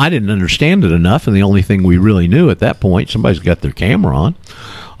didn't understand it enough, and the only thing we really knew at that point, somebody's got their camera on.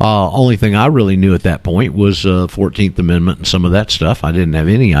 Only thing I really knew at that point was 14th Amendment and some of that stuff. I didn't have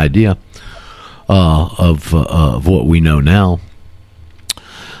any idea of what we know now.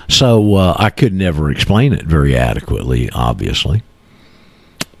 So I could never explain it very adequately, obviously.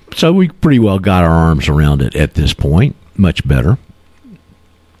 So we pretty well got our arms around it at this point, much better.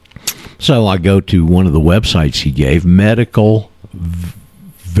 So I go to one of the websites he gave,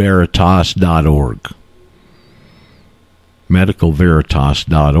 medicalveritas.org.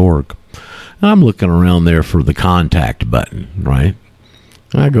 medicalveritas.org. And I'm looking around there for the contact button, right?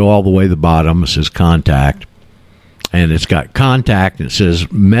 I go all the way to the bottom. It says contact. And it's got contact. And it says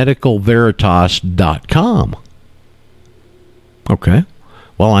medicalveritas.com. Okay.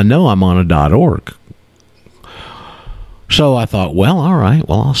 Well, I know I'm on a .org. So I thought, well, all right.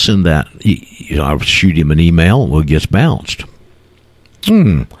 Well, I'll send that. I'll shoot him an email and it gets bounced.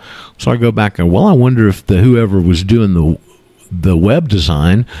 So I go back and, well, I wonder if whoever was doing the web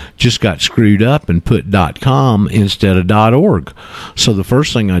design just got screwed up and put .com instead of .org. So the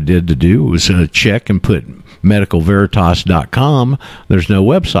first thing I did to do was check and put medicalveritas.com. There's no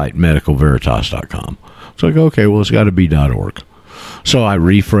website, medicalveritas.com. So I go, okay, well, it's got to be .org. So I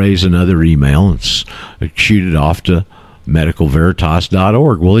rephrase another email and shoot it off to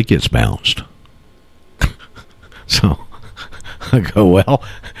medicalveritas.org. Well, it gets bounced. So I go, well,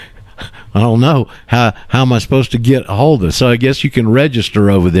 I don't know. How am I supposed to get a hold of it? So I guess you can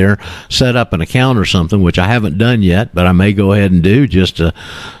register over there, set up an account or something, which I haven't done yet, but I may go ahead and do so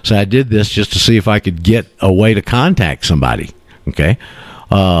I did this just to see if I could get a way to contact somebody. Okay.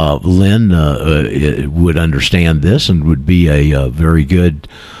 Lynn would understand this and would be a very good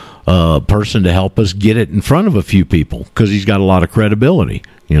person to help us get it in front of a few people because he's got a lot of credibility,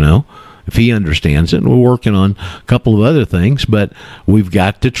 if he understands it. And we're working on a couple of other things, but we've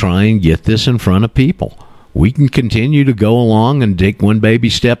got to try and get this in front of people. We can continue to go along and take one baby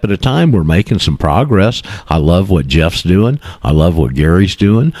step at a time. We're making some progress. I love what Jeff's doing. I love what Gary's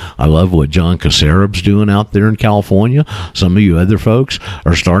doing. I love what John Kasarab's doing out there in California. Some of you other folks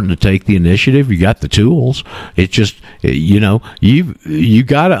are starting to take the initiative. You got the tools. It's just, you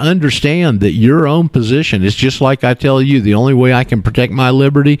got to understand that your own position is just like I tell you, the only way I can protect my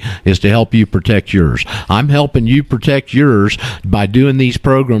liberty is to help you protect yours. I'm helping you protect yours by doing these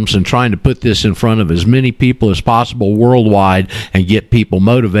programs and trying to put this in front of as many people as possible worldwide and get people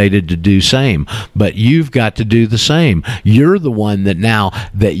motivated to do same. But you've got to do the same. You're the one that now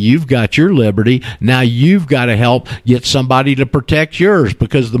that you've got your liberty, now you've got to help get somebody to protect yours,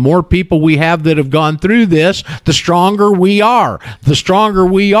 because the more people we have that have gone through this, the stronger we are. The stronger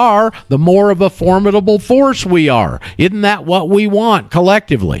we are, the more of a formidable force we are. Isn't that what we want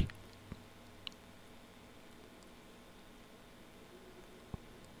collectively?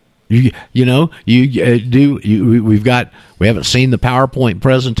 We haven't seen the PowerPoint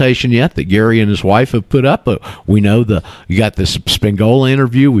presentation yet that Gary and his wife have put up, but we know you got this Spingola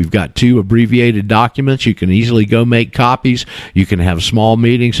interview. We've got 2 abbreviated documents. You can easily go make copies. You can have small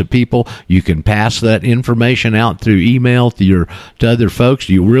meetings of people. You can pass that information out through email to other folks.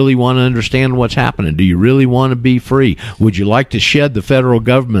 Do you really want to understand what's happening? Do you really want to be free? Would you like to shed the federal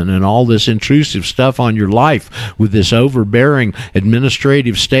government and all this intrusive stuff on your life with this overbearing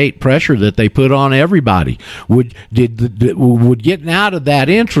administrative state pressure that they put on everybody? Would getting out of that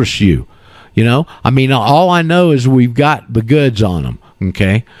interest you? I mean, all I know is we've got the goods on them.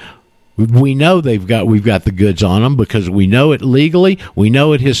 Okay, we know we've got the goods on them because we know it legally, we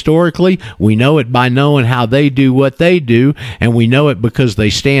know it historically, we know it by knowing how they do what they do, and we know it because they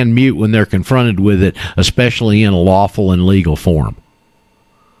stand mute when they're confronted with it, especially in a lawful and legal form.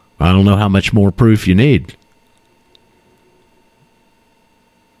 I don't know how much more proof you need,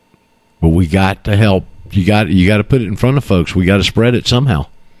 but we got to help. You got to put it in front of folks. We got to spread it somehow.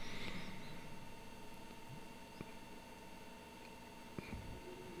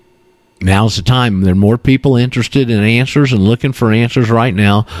 Now's the time. There are more people interested in answers and looking for answers right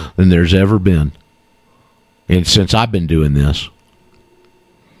now than there's ever been. And since I've been doing this.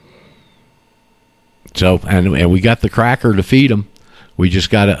 So, and we got the cracker to feed them. We just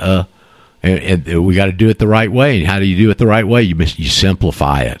got to, and we got to do it the right way. And how do you do it the right way? You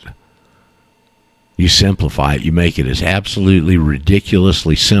simplify it. You simplify it. You make it as absolutely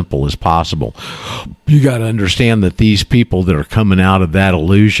ridiculously simple as possible. You got to understand that these people that are coming out of that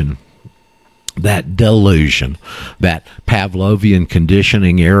illusion, that delusion, that Pavlovian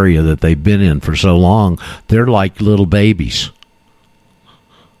conditioning area that they've been in for so long, they're like little babies.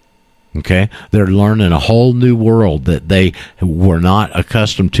 Okay? They're learning a whole new world that they were not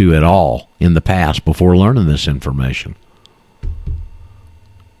accustomed to at all in the past before learning this information.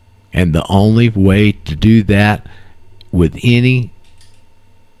 And the only way to do that with any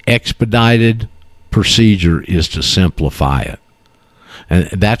expedited procedure is to simplify it. And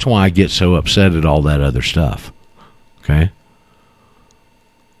that's why I get so upset at all that other stuff. Okay?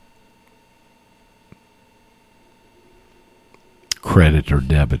 Creditor,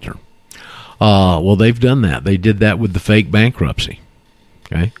 debitor. Well, they've done that. They did that with the fake bankruptcy.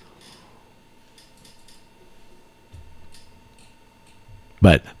 Okay?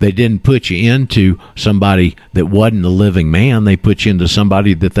 But they didn't put you into somebody that wasn't a living man. They put you into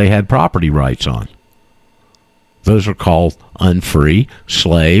somebody that they had property rights on. Those are called unfree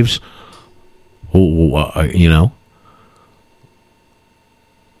slaves,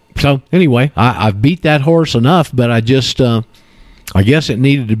 So anyway, I've beat that horse enough, but I just, I guess it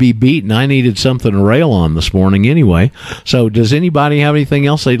needed to be beaten. I needed something to rail on this morning anyway. So does anybody have anything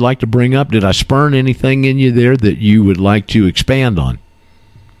else they'd like to bring up? Did I spurn anything in you there that you would like to expand on?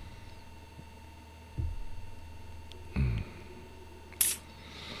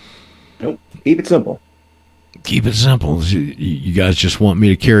 Nope. Keep it simple. Keep it simple. You guys just want me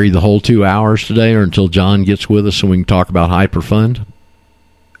to carry the whole 2 hours today, or until John gets with us so we can talk about Hyperfund?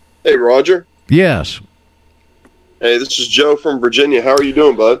 Hey, Roger. Yes. Hey, this is Joe from Virginia. How are you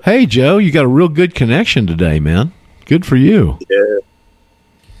doing, bud? Hey, Joe. You got a real good connection today, man. Good for you. Yeah.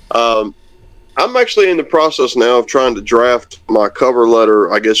 I'm actually in the process now of trying to draft my cover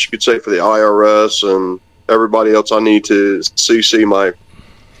letter, I guess you could say, for the IRS and everybody else I need to CC my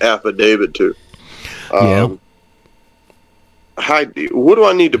affidavit to. What do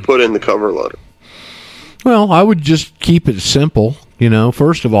I need to put in the cover letter? Well, I would just keep it simple.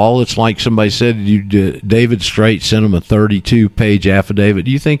 First of all, it's like somebody said, David Strait sent him a 32-page affidavit.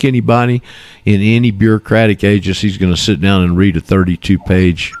 Do you think anybody in any bureaucratic agency is going to sit down and read a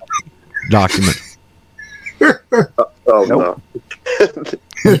 32-page document? No.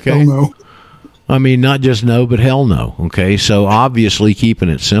 Okay. Hell no. I mean, not just no, but hell no. Okay, so obviously keeping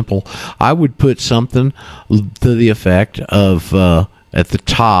it simple, I would put something to the effect of, at the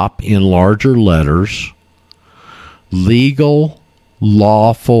top in larger letters, legal,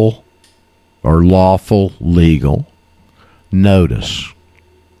 lawful, or lawful legal notice.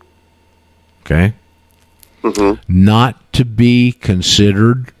 Okay? Mm-hmm. Not to be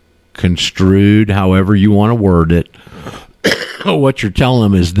considered, construed, however you want to word it. What you're telling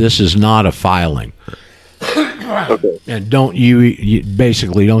them is this is not a filing. Okay. And don't you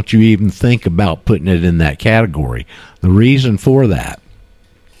even think about putting it in that category. The reason for that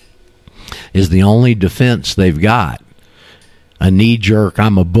is the only defense they've got, a knee-jerk,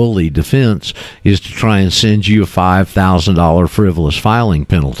 I'm a bully defense, is to try and send you a $5,000 frivolous filing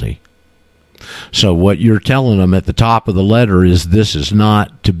penalty. So what you're telling them at the top of the letter is this is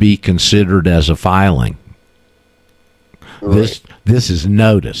not to be considered as a filing. Right. This is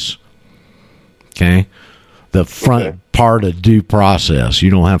notice. Okay? The front part of due process. You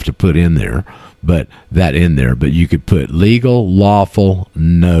don't have to put in there, but you could put legal, lawful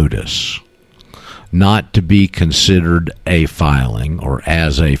notice. Not to be considered a filing or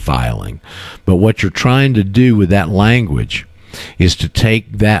as a filing. But what you're trying to do with that language is to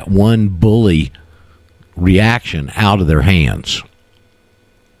take that one bully reaction out of their hands.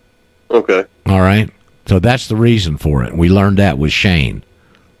 Okay. All right? So that's the reason for it. We learned that with Shane.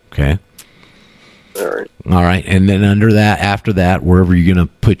 Okay? All right. All right. And then after that, wherever you're going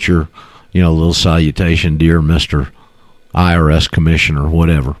to put your, little salutation, dear Mr. IRS Commissioner,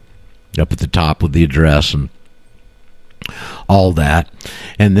 whatever, up at the top with the address and all that.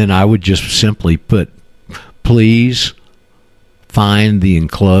 And then I would just simply put, please find the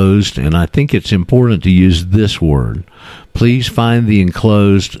enclosed, and I think it's important to use this word, please find the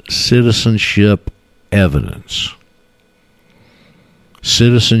enclosed citizenship evidence.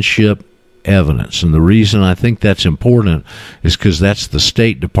 Citizenship evidence. And the reason I think that's important is because that's the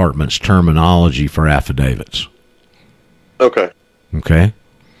State Department's terminology for affidavits. Okay. Okay?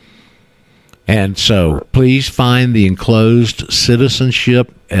 And so, please find the enclosed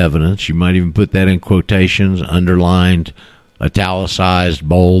citizenship evidence. You might even put that in quotations, underlined, italicized,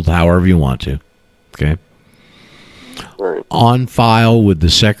 bold, however you want to. Okay? Right. On file with the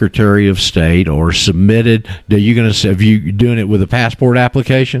Secretary of State or submitted. Are you doing it with a passport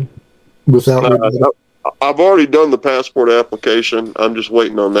application? Without I've already done the passport application. I'm just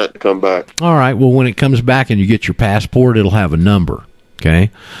waiting on that to come back. All right. Well, when it comes back and you get your passport, it'll have a number.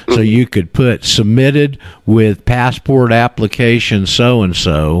 Okay? So you could put submitted with passport application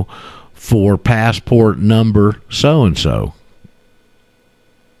so-and-so for passport number so-and-so.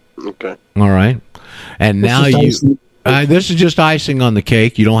 Okay. All right? And now this is just icing on the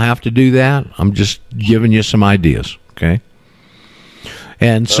cake. You don't have to do that. I'm just giving you some ideas. Okay?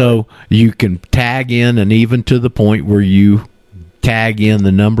 And so you can tag in, and even to the point where you tag in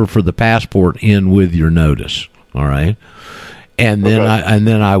the number for the passport in with your notice. All right? And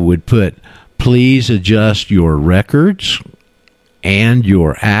then I would put, please adjust your records and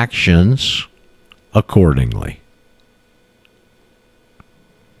your actions accordingly.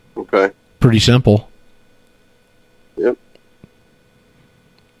 Okay. Pretty simple. Yep.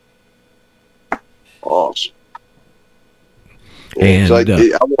 Awesome. And I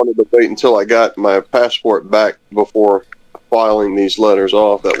wanted to wait until I got my passport back before filing these letters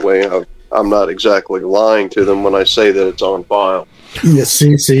off. That way I'm not exactly lying to them when I say that it's on file. Yes,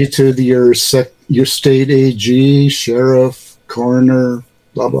 CC to your state AG, sheriff, coroner,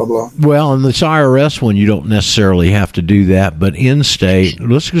 blah, blah, blah. Well, in this IRS one, you don't necessarily have to do that. But in state,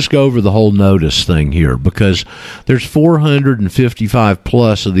 let's just go over the whole notice thing here, because there's 455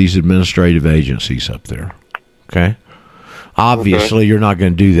 plus of these administrative agencies up there. Okay? Obviously, you're not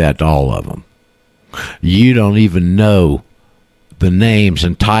going to do that to all of them. You don't even know the names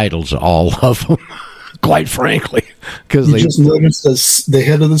and titles of all of them, quite frankly. You just noticed the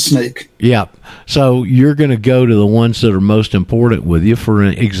head of the snake. Yep. So you're going to go to the ones that are most important with you. For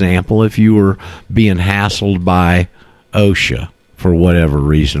an example, if you were being hassled by OSHA for whatever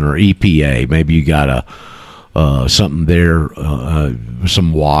reason, or EPA, maybe you got something there,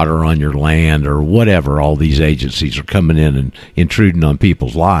 some water on your land or whatever. All these agencies are coming in and intruding on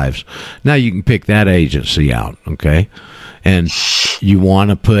people's lives. Now you can pick that agency out, okay? And you want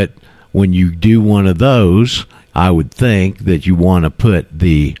to put, when you do one of those, I would think that you want to put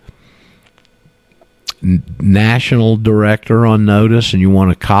the national director on notice, and you want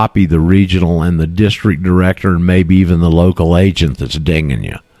to copy the regional and the district director and maybe even the local agent that's dinging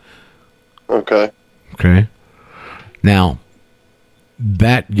you. Okay. Okay. Now,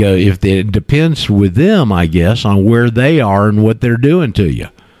 it depends with them, I guess, on where they are and what they're doing to you.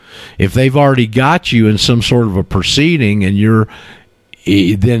 If they've already got you in some sort of a proceeding, and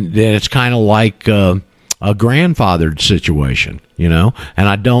then it's kind of like a grandfathered situation, and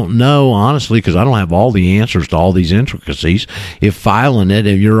I don't know, honestly, because I don't have all the answers to all these intricacies, if filing it,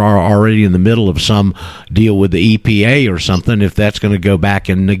 if you're already in the middle of some deal with the EPA or something, if that's going to go back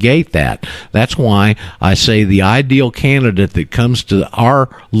and negate that. That's why I say the ideal candidate that comes to our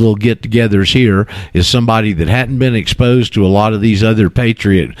little get-togethers here is somebody that hadn't been exposed to a lot of these other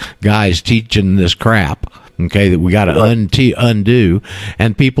Patriot guys teaching this crap. okay, that we got to undo,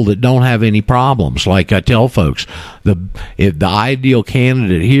 and people that don't have any problems. Like I tell folks, the ideal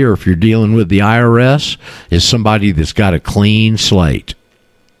candidate here, if you're dealing with the IRS, is somebody that's got a clean slate.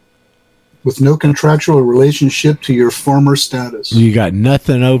 With no contractual relationship to your former status. You got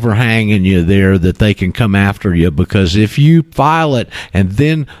nothing overhanging you there that they can come after you, because if you file it and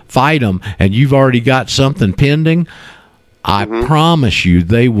then fight them and you've already got something pending, I promise you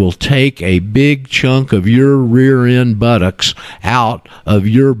they will take a big chunk of your rear end buttocks out of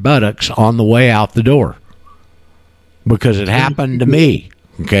your buttocks on the way out the door. Because it happened to me,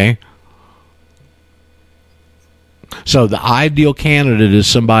 okay? So the ideal candidate is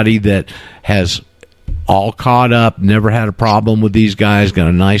somebody that has all caught up, never had a problem with these guys, got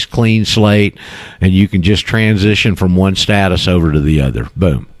a nice clean slate, and you can just transition from one status over to the other.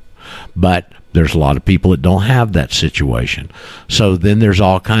 Boom. But there's a lot of people that don't have that situation. So then there's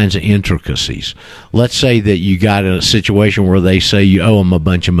all kinds of intricacies. Let's say that you got in a situation where they say you owe them a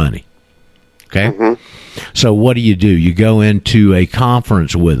bunch of money. Okay? So what do? You go into a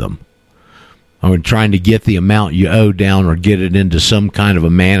conference with them. I'm trying to get the amount you owe down or get it into some kind of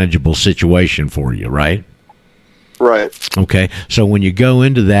a manageable situation for you, right? Right. Okay. So when you go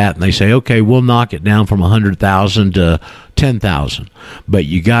into that and they say, okay, we'll knock it down from 100,000 to 10,000, but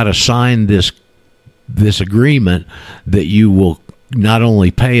you got to sign this agreement that you will not only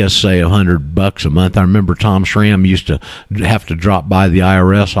pay us, say, $100 a month. I remember Tom Schramm used to have to drop by the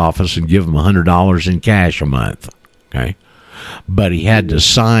IRS office and give them $100 in cash a month. Okay. But he had to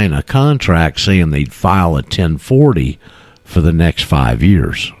sign a contract saying they'd file a 1040 for the next 5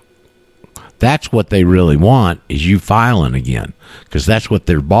 years. That's what they really want, is you filing again, because that's what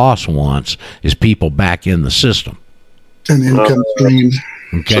their boss wants, is people back in the system. An income stream.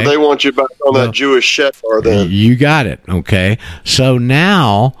 Okay. So they want you back on that Jewish shepherd then. You got it. Okay. So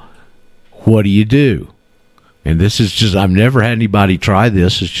now, what do? And this is just, I've never had anybody try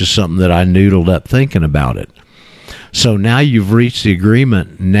this. It's just something that I noodled up thinking about it. So now you've reached the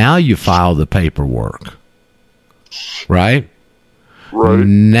agreement. Now you file the paperwork. Right? Right.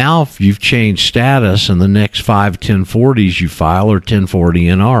 Now, if you've changed status, and the next 5 1040s you file are 1040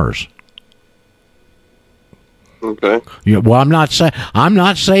 NRs. Okay. Well, I'm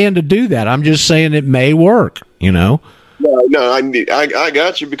not saying to do that. I'm just saying it may work. No, I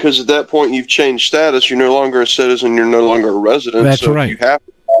got you, because at that point you've changed status. You're no longer a citizen. You're no longer a resident. That's so right. You have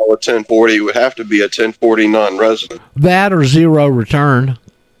to file a 1040. It would have to be a 1040 non-resident. That or zero return.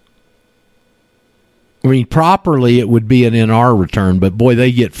 I mean, properly it would be an NR return, but boy,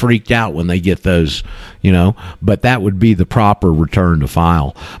 they get freaked out when they get those, but that would be the proper return to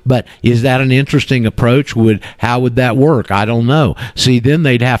file. But is that an interesting approach? How would that work? I don't know. See, then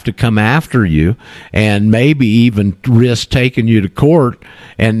they'd have to come after you and maybe even risk taking you to court,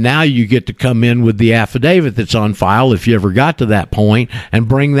 and now you get to come in with the affidavit that's on file, if you ever got to that point, and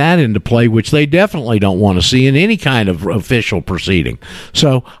bring that into play, which they definitely don't want to see in any kind of official proceeding.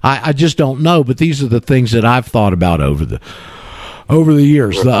 So I just don't know, but these are the things that I've thought about over the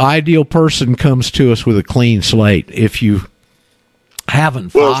years. The ideal person comes to us with a clean slate. If you haven't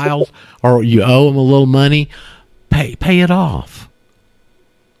filed or you owe them a little money, pay it off.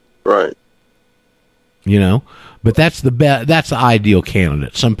 Right. But that's the ideal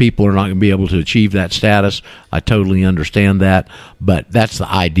candidate. Some people are not going to be able to achieve that status. I totally understand that, but that's the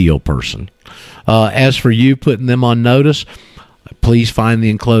ideal person. As for you putting them on notice, please find the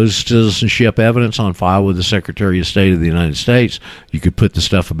enclosed citizenship evidence on file with the Secretary of State of the United States. You could put the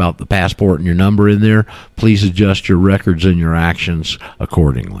stuff about the passport and your number in there. Please adjust your records and your actions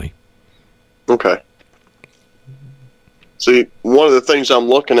accordingly. Okay. See, one of the things I'm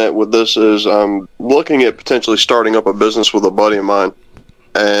looking at with this is I'm looking at potentially starting up a business with a buddy of mine.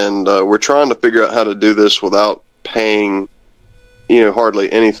 And we're trying to figure out how to do this without paying,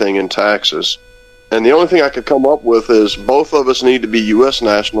 hardly anything in taxes. And the only thing I could come up with is both of us need to be U.S.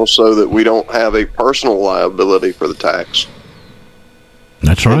 nationals so that we don't have a personal liability for the tax.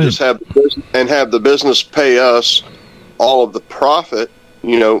 That's right. And just have the business pay us all of the profit,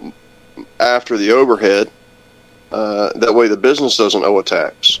 after the overhead. That way the business doesn't owe a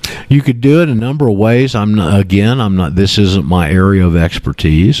tax. You could do it a number of ways. This isn't my area of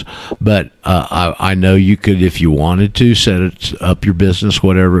expertise, but I know you could, if you wanted to, set it up your business,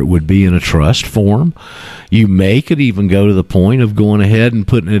 whatever it would be, in a trust form. You could even go to the point of going ahead and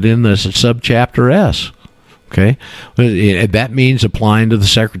putting it in the subchapter S. Okay, that means applying to the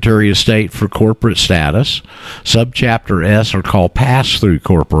Secretary of State for corporate status. Subchapter S are called pass-through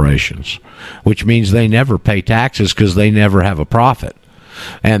corporations, which means they never pay taxes because they never have a profit.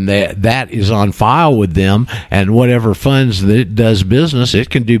 and that is on file with them, and whatever funds that it does business, it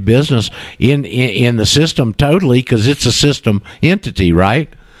can do business in the system totally, because it's a system entity, right?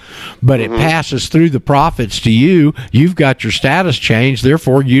 But it passes through the profits to you. You've got your status changed,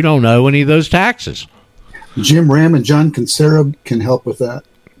 therefore you don't owe any of those taxes. Jim Ram and John Kinsera can help with that.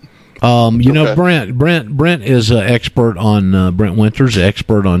 You know, Brent is an expert on Brent Winters,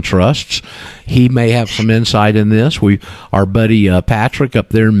 expert on trusts. He may have some insight in this. Our buddy Patrick up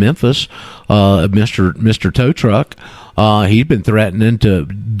there in Memphis, Mr. Tow Truck, he's been threatening to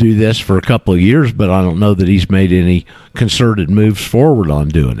do this for a couple of years, but I don't know that he's made any concerted moves forward on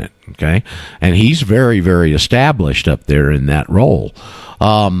doing it. Okay, and he's very, very established up there in that role.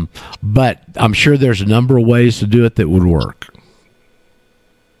 But I'm sure there's a number of ways to do it that would work.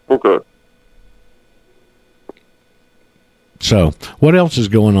 Okay. So, what else is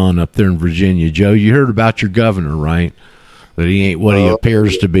going on up there in Virginia, Joe? You heard about your governor, right? That he ain't what he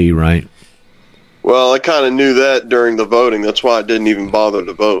appears to be, right? Well, I kind of knew that during the voting. That's why I didn't even bother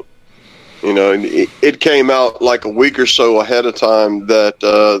to vote. You know, it came out like a week or so ahead of time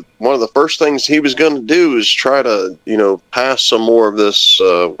that one of the first things he was going to do is try to, pass some more of this,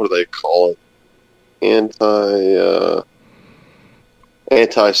 what do they call it?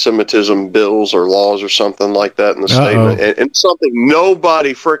 Anti-Semitism bills or laws or something like that in the state, and something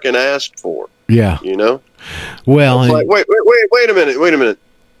nobody freaking asked for. Yeah, Well, like, wait a minute.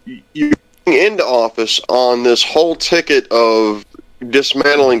 You're into office on this whole ticket of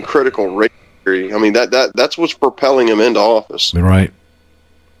dismantling critical race theory. I mean, that's what's propelling him into office, right?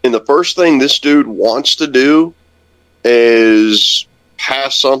 And the first thing this dude wants to do is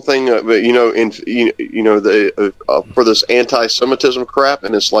pass something, for this anti-Semitism crap,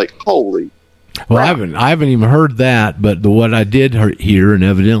 and it's like, holy. Well, I haven't even heard that, but what I did hear, and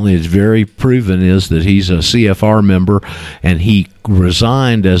evidently it's very proven, is that he's a CFR member, and he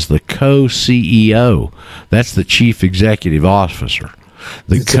resigned as the co-CEO. That's the chief executive officer.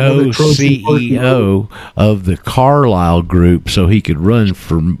 The co-CEO of the Carlyle Group, so he could run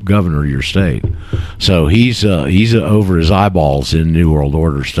for governor of your state. So he's over his eyeballs in New World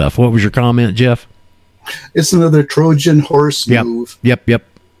Order stuff. What was your comment, Jeff? It's another Trojan horse move. Yep.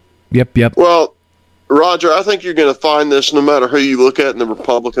 Well, Roger, I think you're going to find this no matter who you look at in the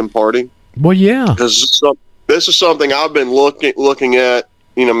Republican Party. Well, yeah, because this is something I've been looking at.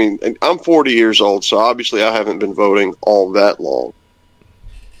 I'm 40 years old, so obviously I haven't been voting all that long.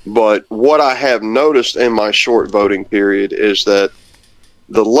 But what I have noticed in my short voting period is that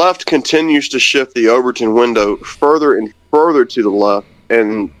the left continues to shift the Overton window further and further to the left,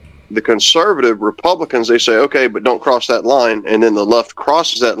 and the conservative Republicans, they say, okay, but don't cross that line, and then the left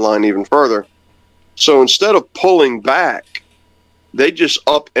crosses that line even further. So instead of pulling back, they just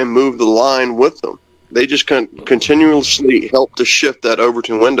up and move the line with them. They just continuously help to shift that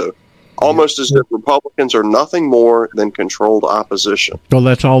Overton window, almost as if Republicans are nothing more than controlled opposition. Well,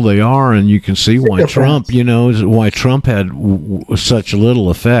 that's all they are, and you can see why Trump, why Trump had such little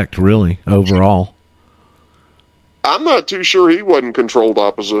effect, really, overall. I'm not too sure he wasn't controlled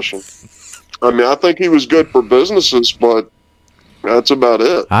opposition. I mean, I think he was good for businesses, but that's about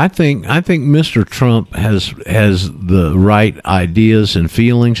it. I think Mr. Trump has the right ideas and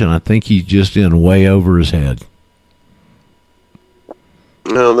feelings, and I think he's just in way over his head.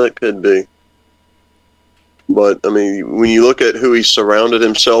 No, that could be. But, I mean, when you look at who he surrounded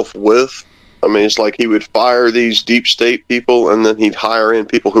himself with, I mean, it's like he would fire these deep state people, and then he'd hire in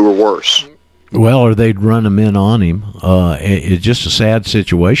people who were worse. Well, or they'd run them in on him. It's just a sad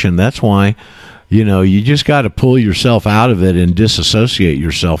situation. That's why, you just got to pull yourself out of it and disassociate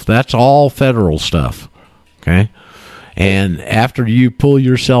yourself. That's all federal stuff, okay? And after you pull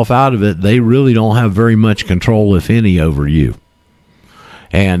yourself out of it, they really don't have very much control, if any, over you.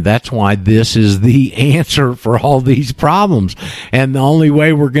 And that's why this is the answer for all these problems. And the only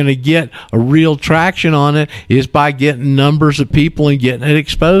way we're going to get a real traction on it is by getting numbers of people and getting it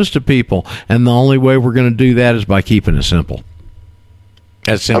exposed to people. And the only way we're going to do that is by keeping it simple.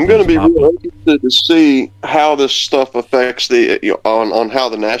 I'm going to be really interested to see how this stuff affects on how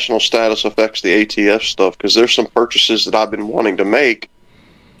the national status affects the ATF stuff, because there's some purchases that I've been wanting to make,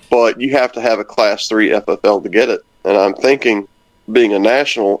 but you have to have a Class 3 FFL to get it. And I'm thinking, being a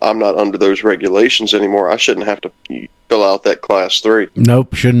national, I'm not under those regulations anymore. I shouldn't have to fill out that Class 3.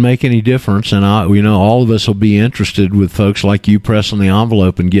 Nope, shouldn't make any difference. And all of us will be interested with folks like you pressing the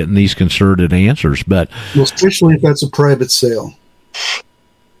envelope and getting these concerted answers. But especially if that's a private sale.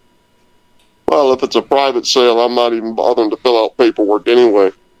 Well, if it's a private sale, I'm not even bothering to fill out paperwork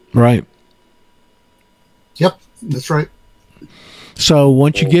anyway. Right. Yep, that's right. So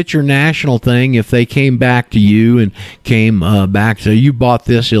once you get your national thing, if they came back to you and came back to you bought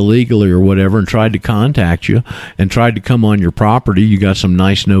this illegally or whatever and tried to contact you and tried to come on your property, you got some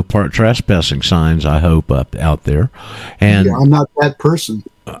nice no trespassing signs, I hope, up out there. And I'm not that person.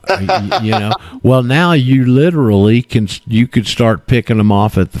 you know, well, now you literally you could start picking them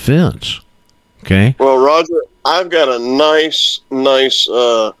off at the fence. Okay. Well, Roger, I've got a nice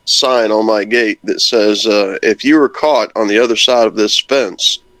sign on my gate that says, if you were caught on the other side of this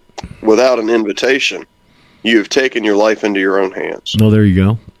fence without an invitation, you have taken your life into your own hands. No, there you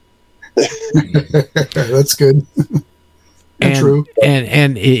go. That's good. And true.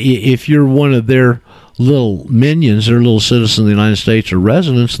 And if you're one of their little minions, their little citizens of the United States or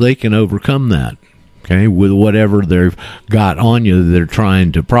residents, they can overcome that. Okay, with whatever they've got on you, they're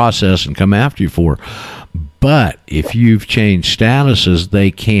trying to process and come after you for. But if you've changed statuses, they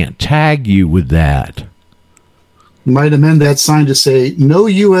can't tag you with that. You might amend that sign to say, no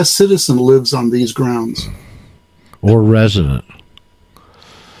U.S. citizen lives on these grounds. Or resident.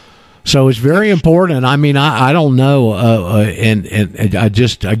 So it's very important. I mean, I don't know, and I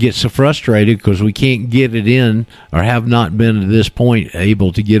get so frustrated because we can't get it in, or have not been to this point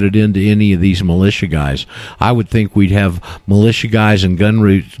able to get it into any of these militia guys. I would think we'd have militia guys and gun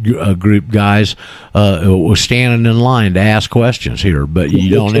group guys standing in line to ask questions here, but you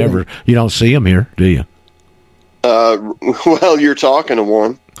don't see them here, do you? Well, you're talking to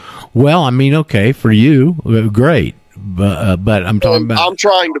one. Well, I mean, okay, for you, great, but I'm talking about.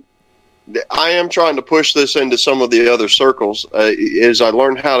 I am trying to push this into some of the other circles. As I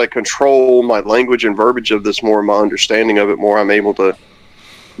learn how to control my language and verbiage of this more, my understanding of it more, I'm able to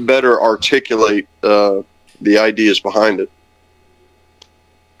better articulate the ideas behind it.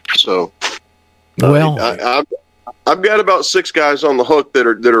 So, well, I've got about 6 guys on the hook that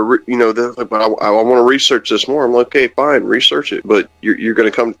are but I want to research this more. I'm like, okay, fine, research it, but you're going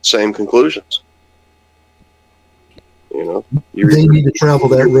to come to the same conclusions. You know, they need to travel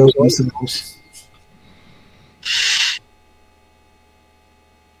that road themselves.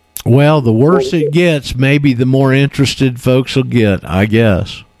 Well, the worse it gets, maybe the more interested folks will get, I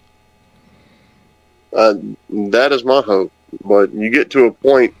guess. That is my hope. But you get to a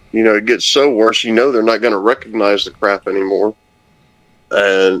point, it gets so worse, they're not going to recognize the crap anymore.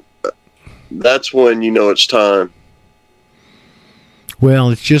 And that's when it's time. Well,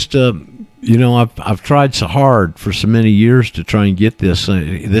 it's just I've tried so hard for so many years to try and get this.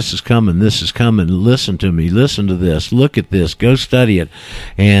 This is coming. Listen to me. Listen to this. Look at this. Go study it.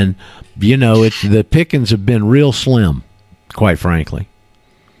 And the pickings have been real slim, quite frankly.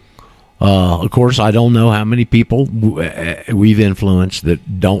 Of course, I don't know how many people we've influenced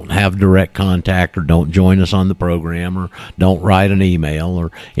that don't have direct contact or don't join us on the program or don't write an email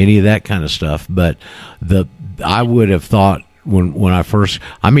or any of that kind of stuff. But I would have thought. When I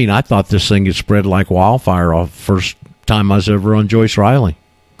thought this thing had spread like wildfire off first time I was ever on Joyce Riley.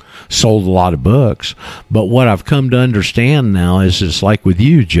 Sold a lot of books. But what I've come to understand now is it's like with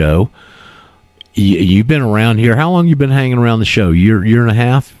you, Joe. You've been around here. How long you been hanging around the show? Year and a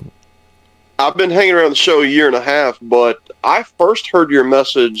half? I've been hanging around the show a year and a half, but I first heard your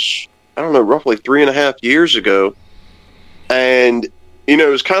message, I don't know, roughly 3.5 years ago. And it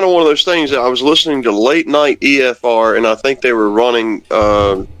was kind of one of those things that I was listening to late night EFR, and I think they were running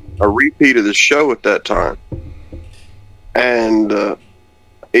a repeat of the show at that time. And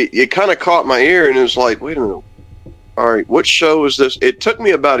it kind of caught my ear, and it was like, wait a minute. All right, what show is this? It took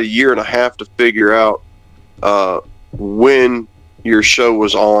me about a year and a half to figure out when your show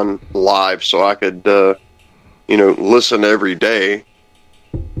was on live so I could, listen every day.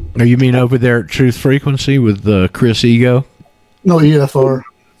 Oh, you mean over there at Truth Frequency with Chris Ego? No, EFR.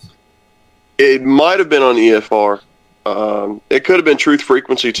 It might have been on EFR. It could have been Truth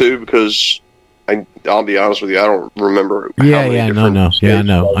Frequency too, because I'll be honest with you, I don't remember.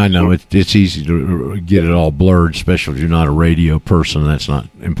 I know. It's easy to get it all blurred, especially if you're not a radio person. That's not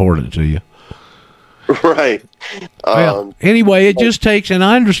important to you. Right. Well, anyway, it just takes, and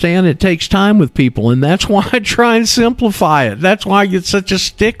I understand it takes time with people, and that's why I try and simplify it. That's why I get such a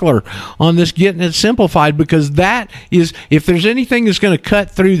stickler on this getting it simplified, because that is, if there's anything that's going to cut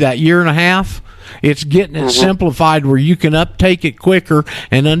through that year and a half, it's getting it simplified where you can uptake it quicker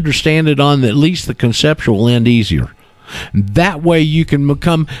and understand it on at least the conceptual end easier. That way you can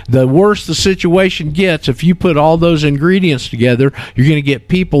become, the worse the situation gets, if you put all those ingredients together, you're going to get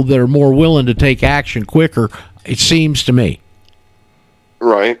people that are more willing to take action quicker, it seems to me.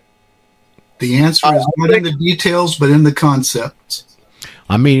 Right. The answer is not in the details, but in the concepts.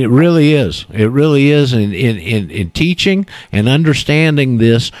 I mean, it really is. It really is. In teaching and understanding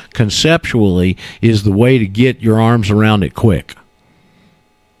this conceptually is the way to get your arms around it quick.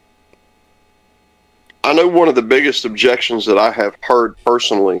 I know one of the biggest objections that I have heard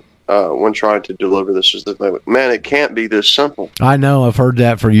personally when trying to deliver this is that, man, it can't be this simple. I know. I've heard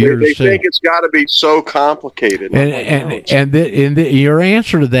that for years. They think it's got to be so complicated. And your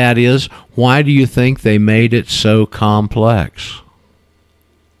answer to that is, why do you think they made it so complex?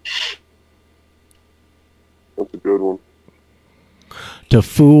 That's a good one. To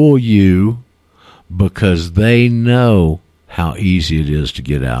fool you, because they know how easy it is to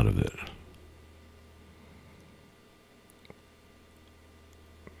get out of it.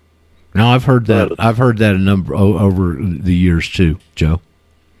 Now, I've heard that a number over the years too, Joe.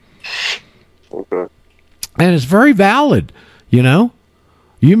 Okay. And it's very valid, you know.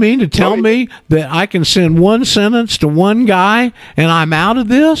 You mean to tell me that I can send one sentence to one guy and I'm out of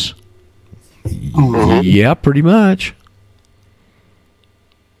this? Mm-hmm. Yeah, pretty much.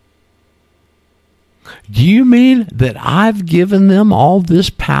 Do you mean that I've given them all this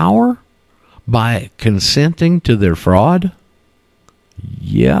power by consenting to their fraud?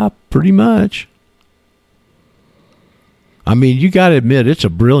 Yeah, pretty much. I mean, you got to admit, it's a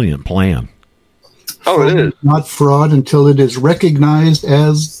brilliant plan. Oh, it is. Not fraud until it is recognized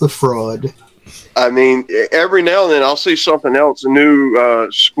as the fraud. I mean, every now and then I'll see something else, a new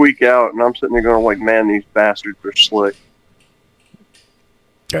squeak out, and I'm sitting there going like, man, these bastards are slick.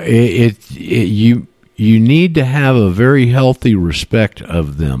 You need to have a very healthy respect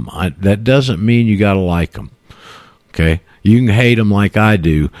of them. That doesn't mean you got to like them. Okay? You can hate them like I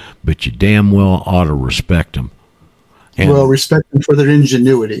do, but you damn well ought to respect them. Well, respect them for their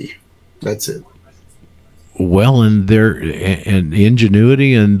ingenuity. That's it. Well, and their and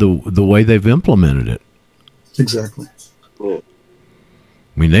ingenuity and the way they've implemented it. Exactly. Yeah.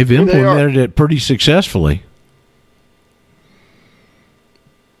 I mean, they've implemented it pretty successfully.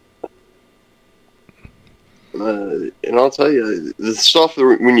 And I'll tell you, the stuff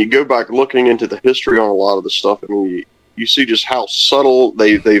that when you go back looking into the history on a lot of the stuff, I mean, you see just how subtle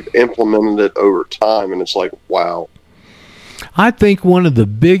they've implemented it over time, and it's like, wow. I think one of the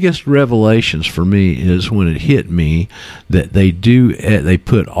biggest revelations for me is when it hit me that they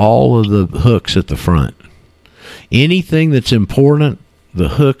put all of the hooks at the front. Anything that's important, the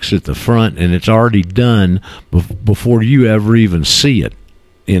hook's at the front, and it's already done before you ever even see it,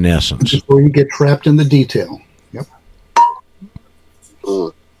 in essence. Before you get trapped in the detail. Yep.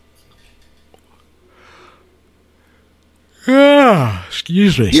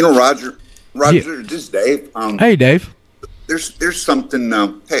 Excuse me. You know, Roger, Yeah. this is Dave. Hey, Dave. There's something.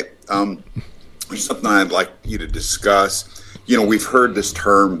 There's something I'd like you to discuss. You know, we've heard this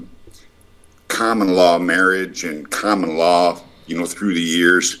term, common law marriage and common law, you know, through the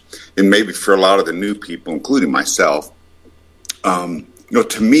years, and maybe for a lot of the new people, including myself. You know,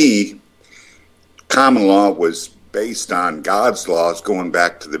 to me, common law was based on God's laws going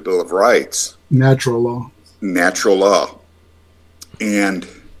back to the Bill of Rights. Natural law. Natural law. And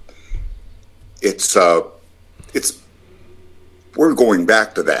it's we're going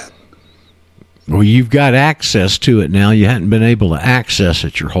back to that. Well, you've got access to it now. You hadn't been able to access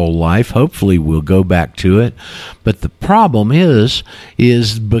it your whole life. Hopefully we'll go back to it. But the problem is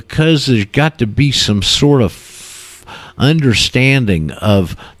because there's got to be some sort of understanding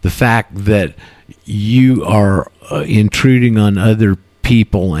of the fact that you are intruding on other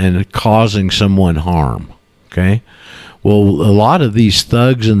people and causing someone harm. Okay? Well, a lot of these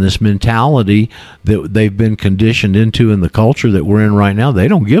thugs and this mentality that they've been conditioned into in the culture that we're in right now, they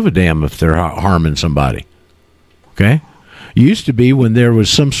don't give a damn if they're harming somebody. Okay? Used to be when there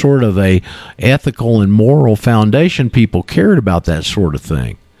was some sort of a ethical and moral foundation, people cared about that sort of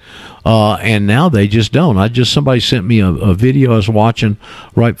thing. And now they just don't. Somebody sent me a video I was watching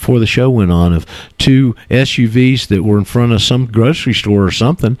right before the show went on of two SUVs that were in front of some grocery store or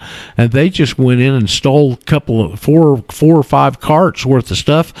something, and they just went in and stole a couple of four or five carts worth of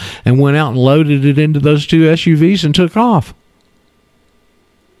stuff and went out and loaded it into those two SUVs and took off.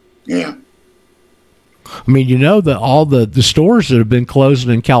 Yeah. I mean, you know, all the stores that have been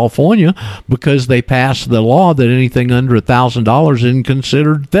closing in California because they passed the law that anything under $1,000 isn't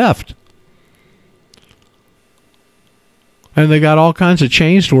considered theft. And they got all kinds of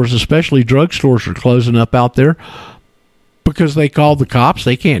chain stores, especially drugstores, are closing up out there because they called the cops.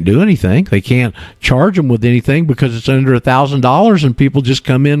 They can't do anything. They can't charge them with anything because it's under $1,000, and people just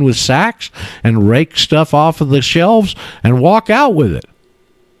come in with sacks and rake stuff off of the shelves and walk out with it.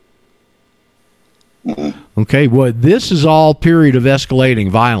 Okay, well, this is all period of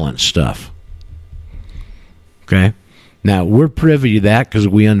escalating violence stuff. Okay, now we're privy to that because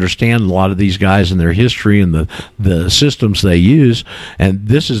we understand a lot of these guys and their history and the systems they use, and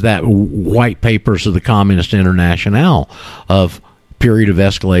this is that white papers of the Communist International of period of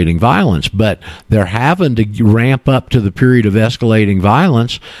escalating violence, but they're having to ramp up to the period of escalating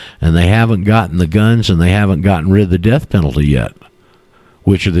violence, and they haven't gotten the guns and they haven't gotten rid of the death penalty yet,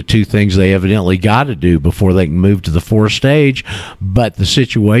 which are the two things they evidently got to do before they can move to the fourth stage. But the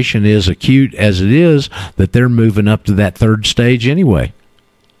situation is acute as it is that they're moving up to that third stage anyway.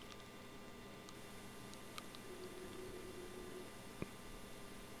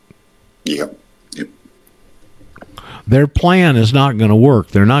 Yep. Their plan is not going to work.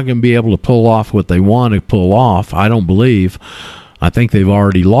 They're not going to be able to pull off what they want to pull off, I don't believe. I think they've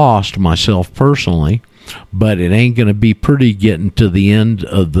already lost, myself personally. But it ain't going to be pretty getting to the end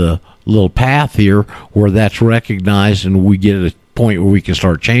of the little path here where that's recognized and we get a point where we can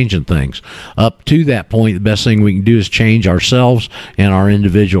start changing things. Up to that point, the best thing we can do is change ourselves and our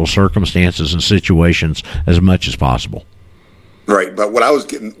individual circumstances and situations as much as possible. Right, but what I was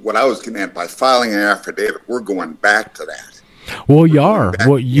getting at by filing an affidavit, we're going back to that. Well, you are.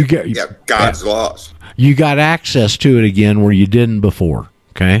 Well, you get God's laws. You got access to it again where you didn't before.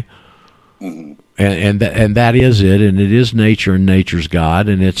 Okay, and that is it, and it is nature and nature's God,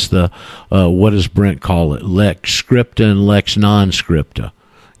 and it's the what does Brent call it? Lex scripta and lex non scripta.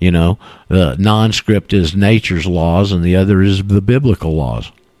 You know, non scripta is nature's laws, and the other is the biblical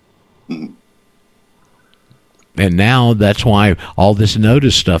laws. Mm-hmm. And now that's why all this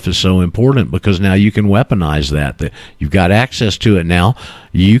notice stuff is so important, because now you can weaponize that you've got access to it now.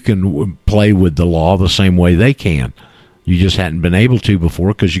 You can play with the law the same way they can. You just hadn't been able to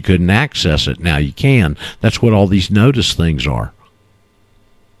before because you couldn't access it. Now you can. That's what all these notice things are.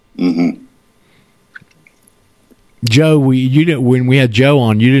 Mm-hmm. Joe, when we had Joe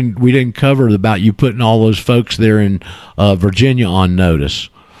on, we didn't cover about you putting all those folks there in Virginia on notice.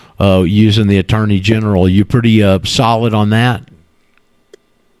 Using the Attorney General. You pretty solid on that?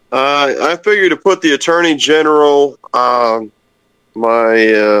 I figured to put the Attorney General, give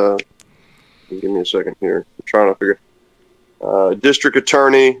me a second here. I'm trying to figure. District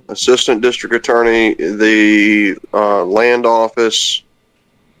Attorney, Assistant District Attorney, the Land Office.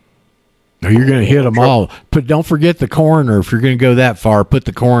 No, you're going to hit them all. But don't forget the coroner. If you're going to go that far, put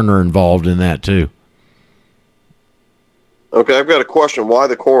the coroner involved in that too. Okay, I've got a question. Why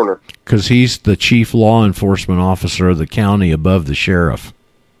the coroner? Because he's the chief law enforcement officer of the county above the sheriff.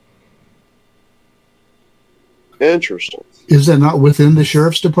 Interesting. Is that not within the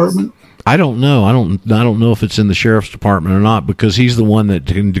sheriff's department? I don't know. I don't know if it's in the sheriff's department or not, because he's the one that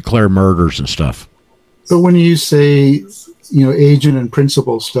can declare murders and stuff. But when you say, agent and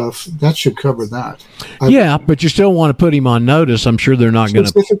principal stuff, that should cover that. Yeah, but you still want to put him on notice. I'm sure they're not going to.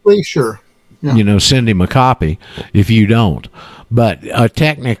 Specifically, sure. Yeah. Send him a copy if you don't. But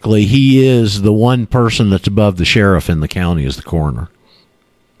technically, he is the one person that's above the sheriff in the county is the coroner.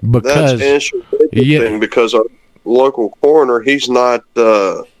 Because that's interesting, because our local coroner, he's not,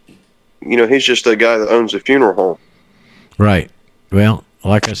 he's just a guy that owns a funeral home. Right. Well,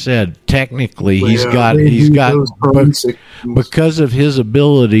 like I said, technically, he's got because of his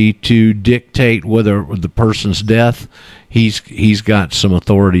ability to dictate whether the person's death, he's got some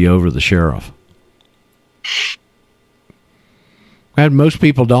authority over the sheriff. And most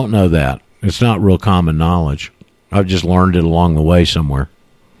people don't know that. It's not real common knowledge. I've just learned it along the way somewhere.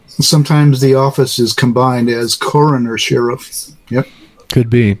 Sometimes the office is combined as coroner sheriff. Yep. Could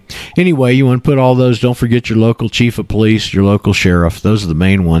be. Anyway, you want to put all those. Don't forget your local chief of police, your local sheriff. Those are the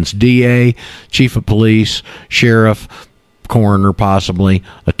main ones. DA, chief of police, sheriff, coroner, possibly,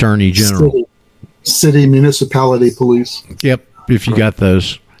 attorney general. City municipality police. Yep, if you got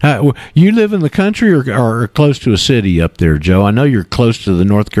those. You live in the country or close to a city up there, Joe? I know you're close to the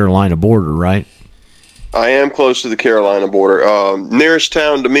North Carolina border, right? I am close to the Carolina border. Nearest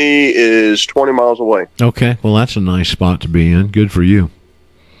town to me is 20 miles away. Okay, well, that's a nice spot to be in. Good for you.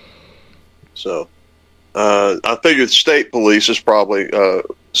 So, I figure the state police is probably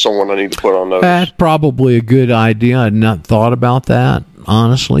someone I need to put on notice. That's probably a good idea. I had not thought about that,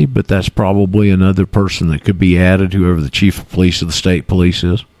 honestly, but that's probably another person that could be added, whoever the chief of police of the state police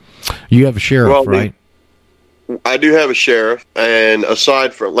is. You have a sheriff, right? I do have a sheriff, and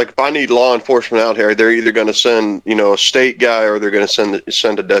aside from, if I need law enforcement out here, they're either going to send, a state guy, or they're going to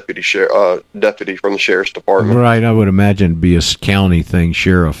send a deputy from the sheriff's department. Right, I would imagine it'd be a county thing,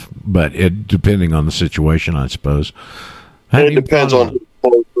 sheriff, but depending on the situation, I suppose. It depends on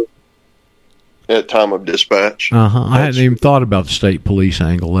at time of dispatch. I hadn't even thought about the state police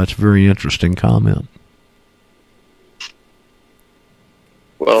angle. That's a very interesting comment.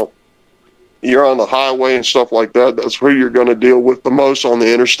 Well, you're on the highway and stuff like that. That's who you're going to deal with the most on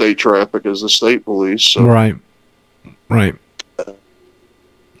the interstate traffic is the state police. So. Right.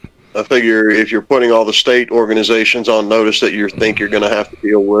 I figure if you're putting all the state organizations on notice that you think you're going to have to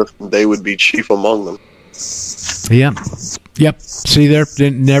deal with, they would be chief among them. Yep. See, there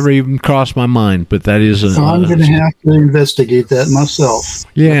didn't never even crossed my mind, but that is I'm going to have to investigate that myself.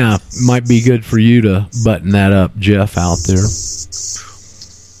 Yeah, might be good for you to button that up, Jeff, out there.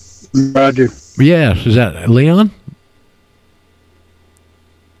 Roger. Yes, is that Leon?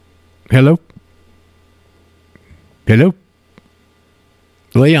 Hello?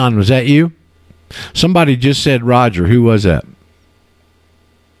 Leon, was that you? Somebody just said Roger. Who was that?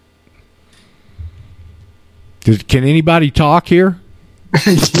 Can anybody talk here?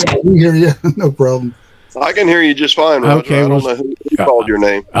 Yeah, we hear you. No problem. I can hear you just fine, Roger. Okay, I don't know who called your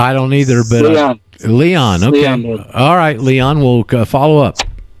name. I don't either, but Leon. Leon, okay. Leon. All right, Leon, we'll follow up.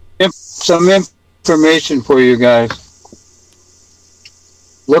 Some information for you guys.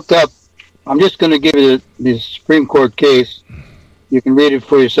 Look up. I'm just going to give you the Supreme Court case. You can read it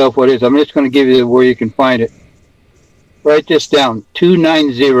for yourself what it is. I'm just going to give you where you can find it. Write this down.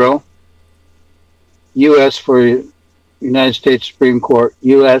 290 U.S. for United States Supreme Court.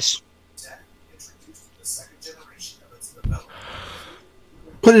 U.S.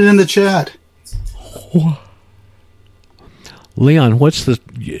 Put it in the chat. Leon, what's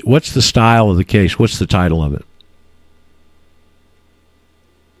the style of the case? What's the title of it?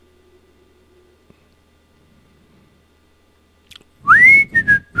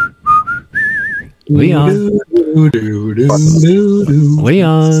 Leon.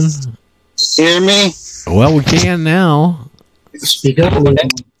 Leon. Hear me? Well, we can now. Speak up a little.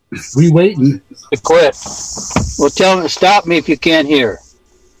 We waiting. To quit. Well, stop me if you can't hear.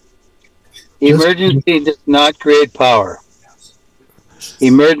 Emergency does not create power.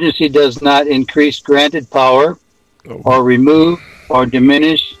 Emergency does not increase granted power or remove or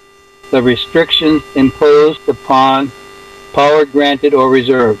diminish the restrictions imposed upon power granted or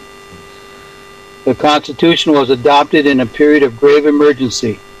reserved. The Constitution was adopted in a period of grave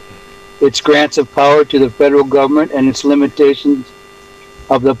emergency. Its grants of power to the federal government and its limitations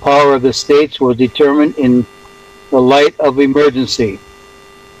of the power of the states was determined in the light of emergency.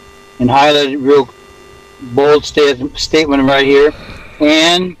 And highlighted real bold statement right here.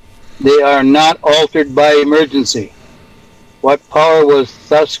 And they are not altered by emergency. What power was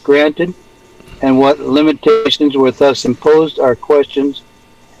thus granted and what limitations were thus imposed are questions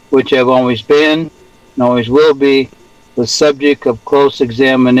which have always been and always will be the subject of close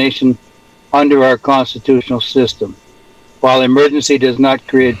examination under our constitutional system. While emergency does not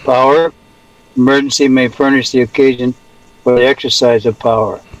create power, emergency may furnish the occasion for the exercise of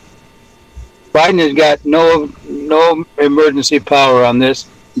power. Biden has got no emergency power on this.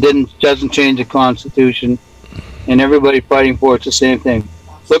 Doesn't change the Constitution, and everybody fighting for it's the same thing.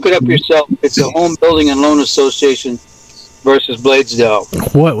 Look it up yourself. It's the Home Building and Loan Association versus Bladesdell.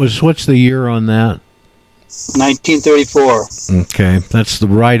 What's the year on that? 1934. Okay, that's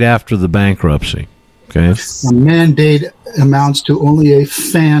right after the bankruptcy. Okay. A mandate amounts to only a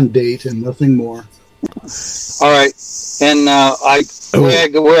fan date and nothing more. All right, and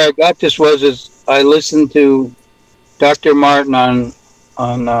where I got this is I listened to Dr. Martin on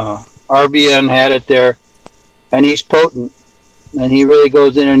RBN had it there, and he's potent, and he really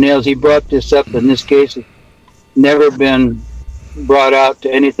goes in and nails. He brought this up in this case. It's never been brought out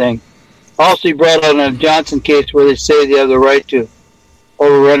to anything. Also, he brought out a Johnson case where they say they have the right to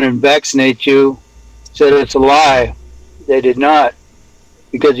overrun and vaccinate you. Said it's a lie. They did not.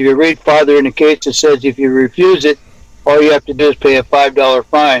 Because if you read farther in the case, it says if you refuse it, all you have to do is pay a $5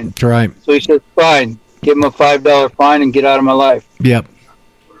 fine. That's right. So he says, fine, give him a $5 fine and get out of my life. Yep.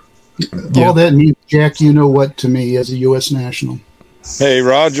 All that means, Jack, you know what to me as a U.S. national. Hey,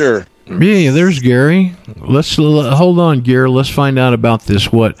 Roger. Yeah, there's Gary. Let's hold on, Gary. Let's find out about this.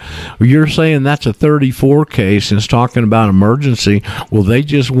 What you're saying? That's a 34 case, and it's talking about emergency. Well, they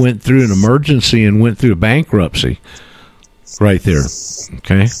just went through an emergency and went through a bankruptcy, right there.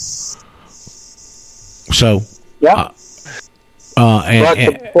 Okay. So. Yeah.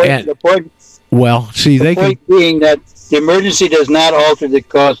 The point. Well, see, the point being that the emergency does not alter the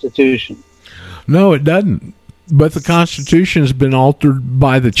Constitution. No, it doesn't. But the Constitution has been altered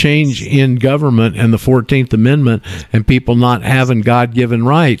by the change in government and the 14th Amendment and people not having God-given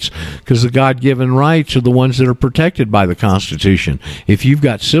rights, because the God-given rights are the ones that are protected by the Constitution. If you've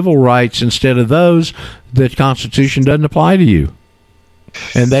got civil rights instead of those, the Constitution doesn't apply to you.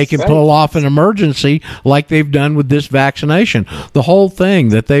 And they can pull off an emergency like they've done with this vaccination. The whole thing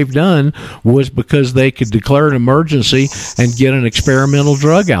that they've done was because they could declare an emergency and get an experimental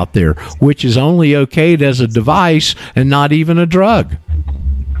drug out there, which is only okayed as a device and not even a drug.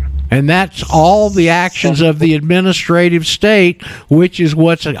 And that's all the actions of the administrative state, which is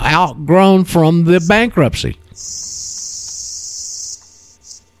what's outgrown from the bankruptcy.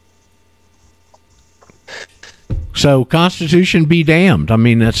 So, Constitution be damned. I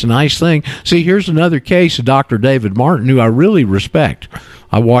mean, that's a nice thing. See, here's another case of Dr. David Martin, who I really respect.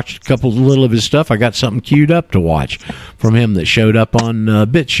 I watched a little of his stuff. I got something queued up to watch from him that showed up on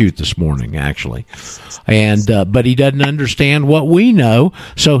BitChute this morning, actually. And but he doesn't understand what we know,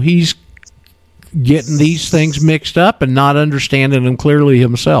 so he's getting these things mixed up and not understanding them clearly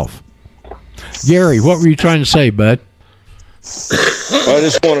himself. Gary, what were you trying to say, bud? I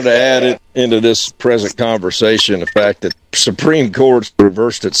just wanted to add it into this present conversation, the fact that the Supreme Court's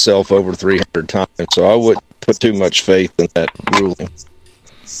reversed itself over 300 times, so I wouldn't put too much faith in that ruling.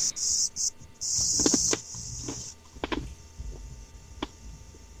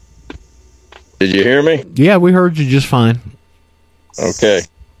 Did you hear me? Yeah, we heard you just fine. Okay.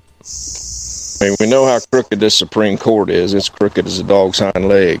 I mean, we know how crooked this Supreme Court is. It's crooked as a dog's hind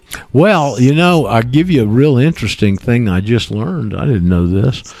leg. Well, you know, I'll give you a real interesting thing I just learned. I didn't know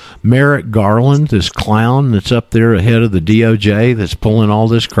this. Merrick Garland, this clown that's up there ahead of the DOJ that's pulling all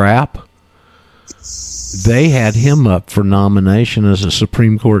this crap, they had him up for nomination as a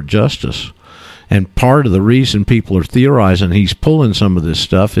Supreme Court justice. And part of the reason people are theorizing he's pulling some of this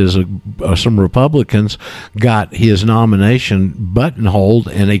stuff is some Republicans got his nomination buttonholed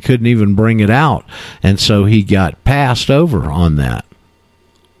and they couldn't even bring it out. And so he got passed over on that.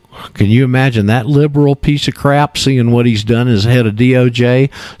 Can you imagine that liberal piece of crap seeing what he's done as head of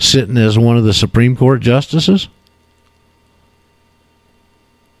DOJ, sitting as one of the Supreme Court justices?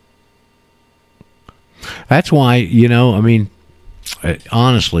 That's why, you know, I mean,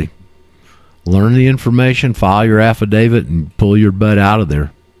 honestly, learn the information, file your affidavit, and pull your butt out of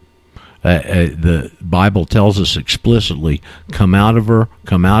there. The Bible tells us explicitly, come out of her,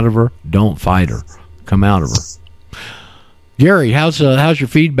 don't fight her. Come out of her. Gary, how's your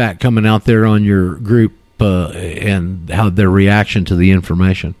feedback coming out there on your group and how their reaction to the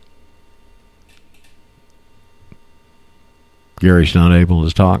information? Gary's not able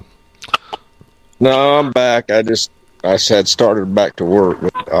to talk. No, I'm back. I had started back to work.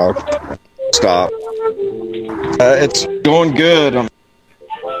 But stop. It's going good.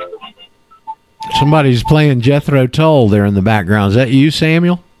 Somebody's playing Jethro Tull there in the background. Is that you,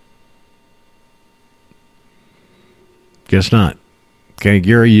 Samuel? Guess not. Okay,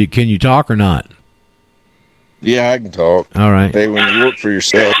 Gary, can you talk or not? Yeah, I can talk. All right. Hey, when you work for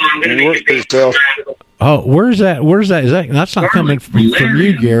yourself. Oh, where's that? That's not coming from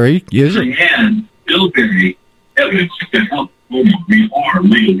you, Gary, is it? Bill Berry, evidence to help. We are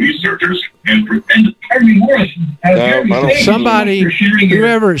legal researchers, and Harvey Morrison.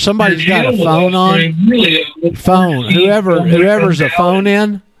 Somebody's got a phone on. Whoever's a phone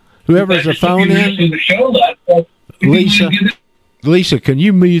in. Lisa, can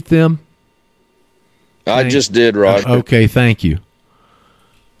you mute them? I just did, Roger. Okay, thank you.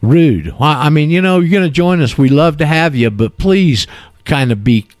 Rude. Well, I mean, you know, you're going to join us. We love to have you, but please kind of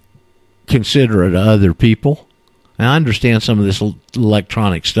be considerate of other people. I understand some of this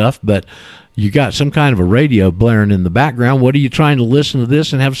electronic stuff, but you got some kind of a radio blaring in the background. What are you trying to listen to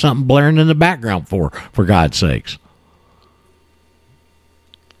this and have something blaring in the background for God's sakes?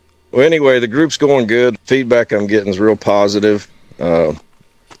 Well, anyway, the group's going good. Feedback I'm getting is real positive.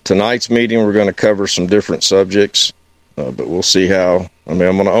 Tonight's meeting, we're going to cover some different subjects, but we'll see how. I mean,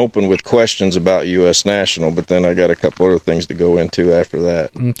 I'm going to open with questions about U.S. National, but then I got a couple other things to go into after that.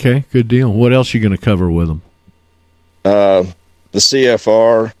 Okay, good deal. What else are you going to cover with them? The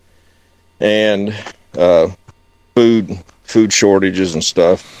CFR and food shortages and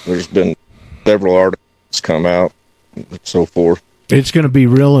stuff. There's been several articles come out and so forth. It's going to be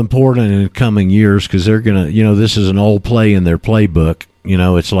real important in the coming years because they're going to, you know, this is an old play in their playbook. You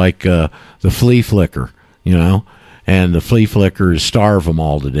know, it's like the flea flicker, you know, and the flea flickers starve them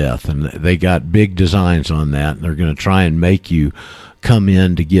all to death. And they got big designs on that. And they're going to try and make you come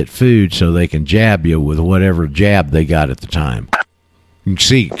in to get food so they can jab you with whatever jab they got at the time. You can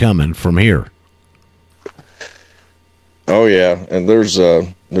see it coming from here. Oh yeah, and there's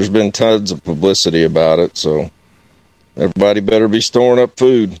been tons of publicity about it, so everybody better be storing up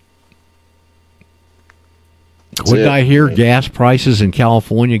food. What did I hear? Gas prices in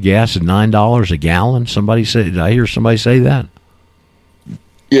California, gas is $9 a gallon. Somebody said, did I hear somebody say that?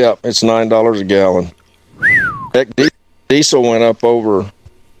 Yeah, it's $9 a gallon. Heck, diesel went up over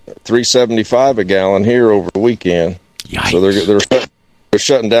 $3.75 a gallon here over the weekend. Yikes. So they're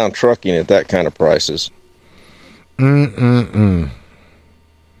shutting down trucking at that kind of prices.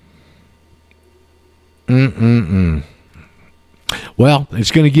 Well, Well, it's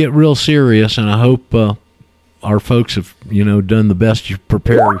going to get real serious, and I hope our folks have, done the best. You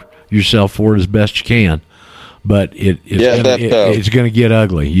prepare yourself for it as best you can. But it's going to get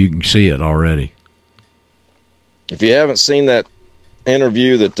ugly. You can see it already. If you haven't seen that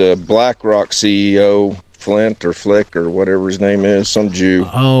interview that the BlackRock CEO, Flint or Flick or whatever his name is, some Jew.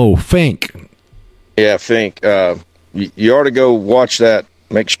 Oh, Fink. Yeah, Fink. You ought to go watch that.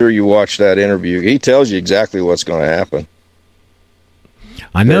 Make sure you watch that interview. He tells you exactly what's going to happen.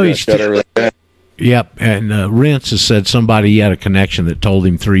 I know he's shut everything down. Yep, and Rentz has said somebody had a connection that told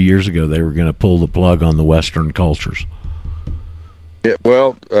him 3 years ago they were going to pull the plug on the Western cultures. Yeah,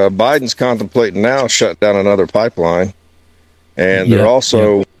 well, Biden's contemplating now shutting down another pipeline, and they're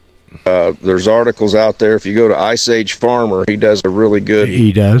also there's articles out there. If you go to Ice Age Farmer, he does a really good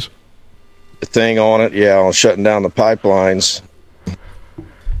thing on it. Yeah, on shutting down the pipelines,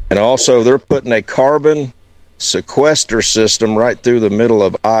 and also they're putting a carbon sequester system right through the middle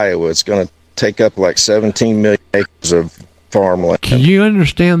of Iowa. It's going to take up like 17 million acres of farmland. Can you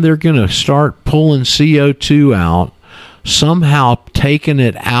understand they're going to start pulling CO2 out, somehow taking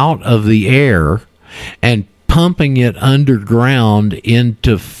it out of the air and pumping it underground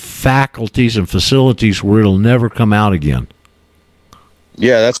into faculties and facilities where it'll never come out again?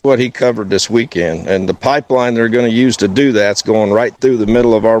 Yeah, that's what he covered this weekend. And the pipeline they're going to use to do that's going right through the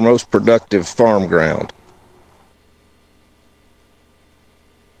middle of our most productive farm ground.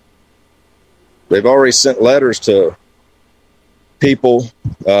 They've already sent letters to people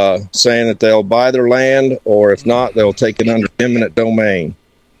saying that they'll buy their land, or if not, they'll take it under eminent domain.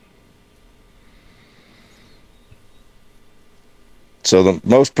 So the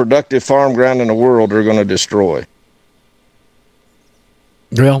most productive farm ground in the world they're going to destroy.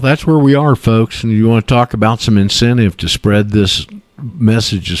 Well, that's where we are, folks. And you want to talk about some incentive to spread this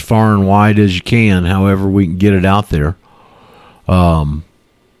message as far and wide as you can, however we can get it out there.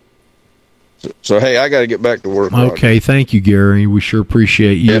 So, hey, I got to get back to work. Okay, thank you, Gary. We sure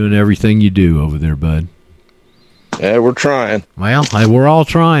appreciate you and everything you do over there, bud. Yeah, we're trying. Well, we're all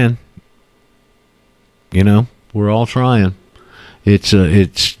trying. We're all trying. It's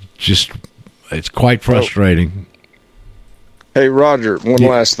quite frustrating. Hey, Roger, one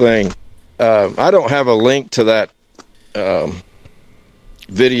last thing. I don't have a link to that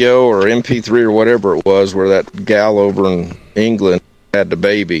video or MP3 or whatever it was where that gal over in England had the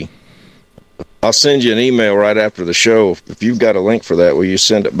baby. I'll send you an email right after the show. If you've got a link for that, will you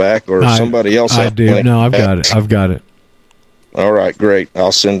send it back, or somebody else? I do. No, I've got it. I've got it. All right, great.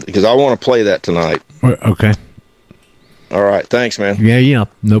 I'll send, because I want to play that tonight. Okay. All right. Thanks, man. Yeah.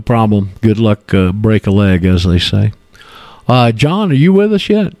 No problem. Good luck. Break a leg, as they say. John, are you with us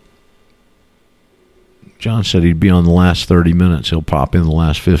yet? John said he'd be on the last 30 minutes. He'll pop in the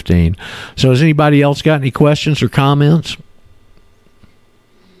last 15. So has anybody else got any questions or comments?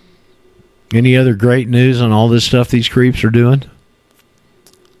 Any other great news on all this stuff these creeps are doing?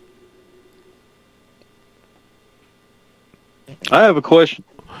 I have a question.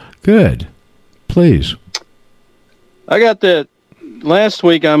 Good. Please. I got that last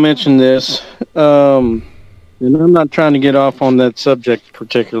week. I mentioned this, and I'm not trying to get off on that subject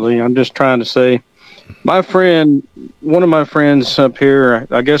particularly. I'm just trying to say, my friend, one of my friends up here,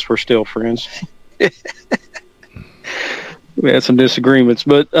 I guess we're still friends. We had some disagreements,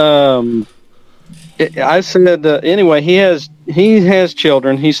 but I said anyway. He has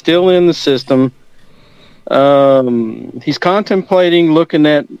children. He's still in the system. He's contemplating looking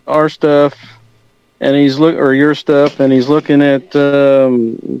at our stuff, and or your stuff, and he's looking at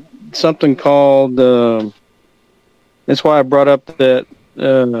something called. That's why I brought up that,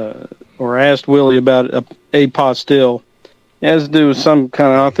 or asked Willie about apostille. It has to do with some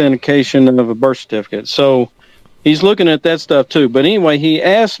kind of authentication of a birth certificate. So he's looking at that stuff too. But anyway, he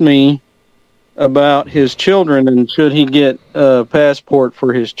asked me about his children and should he get a passport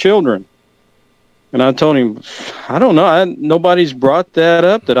for his children. And I told him, I don't know. Nobody's brought that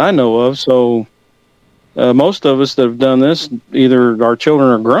up that I know of. So most of us that have done this, either our children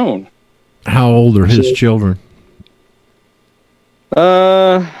are grown. How old are his children?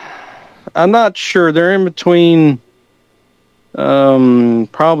 I'm not sure. They're in between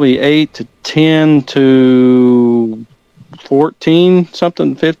probably 8 to 10 to 14,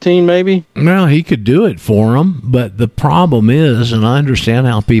 something, 15 maybe. Well, he could do it for them, but the problem is, and I understand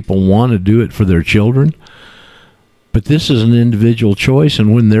how people want to do it for their children, but this is an individual choice,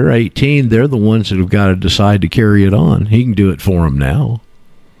 and when they're 18, they're the ones that have got to decide to carry it on. He can do it for them now.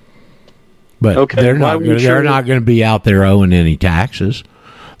 But they're not going to be out there owing any taxes.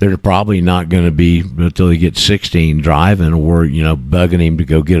 they're probably not going to be until he gets 16 driving, or bugging him to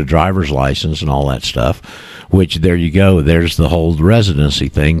go get a driver's license and all that stuff. Which, there you go. There's the whole residency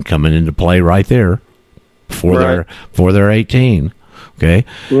thing coming into play right there before they're 18. Okay,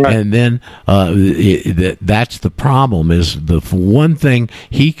 right. And then that's the problem. Is the one thing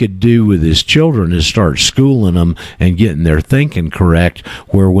he could do with his children is start schooling them and getting their thinking correct,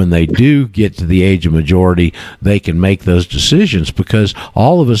 where when they do get to the age of majority, they can make those decisions, because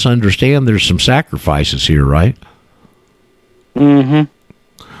all of us understand there's some sacrifices here, right? Mm-hmm.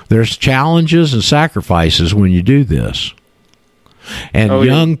 There's challenges and sacrifices when you do this. And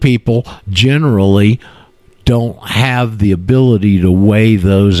young people generally don't have the ability to weigh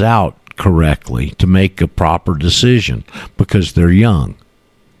those out correctly to make a proper decision because they're young.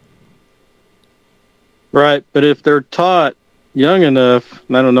 Right, but if they're taught young enough,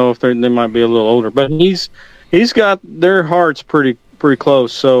 I don't know if they might be a little older, but he's got their hearts pretty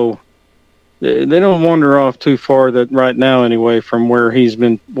close, so they don't wander off too far. That right now, anyway, from where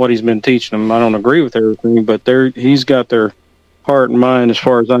what he's been teaching them. I don't agree with everything, but he's got their heart and mind as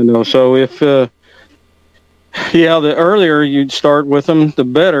far as I know. So if the earlier you start with them, the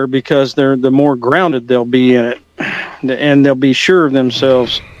better, because the more grounded they'll be in it, and they'll be sure of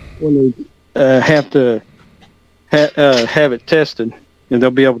themselves when they have to have it tested, and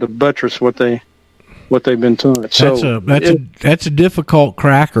they'll be able to buttress what they've been taught. So that's a difficult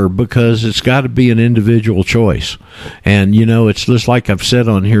cracker, because it's got to be an individual choice. And it's just like I've said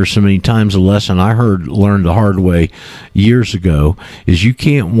on here so many times. A lesson I learned the hard way years ago is you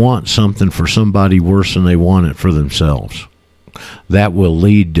can't want something for somebody worse than they want it for themselves. That will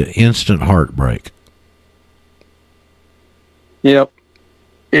lead to instant heartbreak. Yep.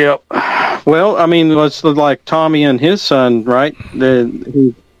 Well, I mean, it's like Tommy and his son, right?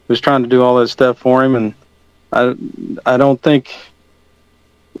 He was trying to do all that stuff for him, and I don't think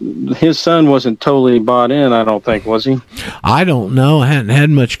his son wasn't totally bought in. I don't think, was he? I don't know. I hadn't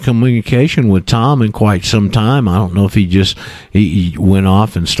had much communication with Tom in quite some time. I don't know if he went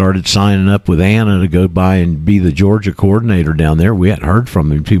off and started signing up with Anna to go by and be the Georgia coordinator down there. We hadn't heard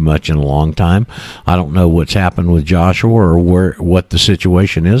from him too much in a long time. I don't know what's happened with Joshua or what the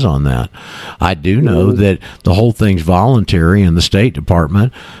situation is on that. I do know that the whole thing's voluntary, and the State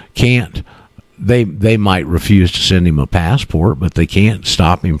Department can't. They might refuse to send him a passport, but they can't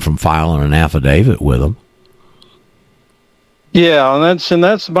stop him from filing an affidavit with them. Yeah, and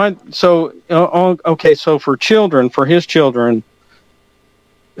that's my so okay. So for his children,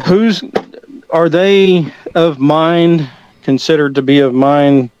 are they of mind, considered to be of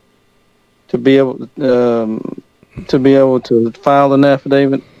mind, to be able to file an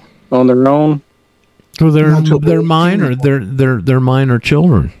affidavit on their own? So they're minor. They're minor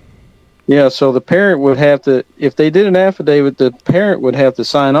children. Yeah, so the parent would have to, if they did an affidavit, the parent would have to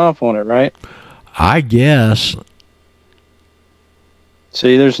sign off on it, right? I guess.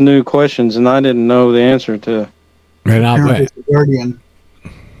 See, there's new questions, and I didn't know the answer to. The guardian.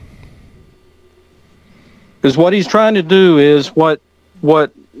 Because what he's trying to do is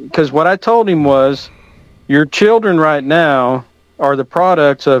because what I told him was, your children right now are the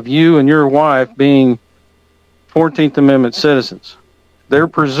products of you and your wife being 14th Amendment citizens. You're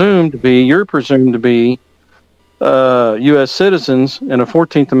presumed to be U.S. citizens and a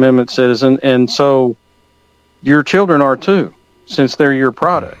 14th Amendment citizen, and so your children are too, since they're your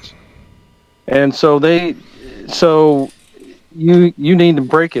products. And so you need to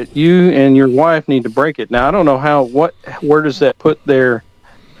break it. You and your wife need to break it. Now, I don't know where does that put their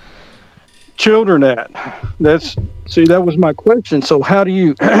children at? That was my question. So how do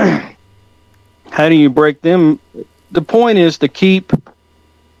you break them? The point is to keep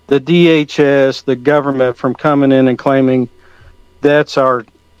the DHS, the government, from coming in and claiming that's they're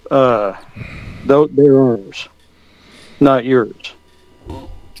ours, not yours.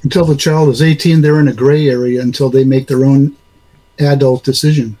 Until the child is 18, they're in a gray area until they make their own adult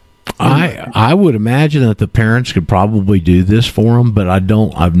decision. I would imagine that the parents could probably do this for them, but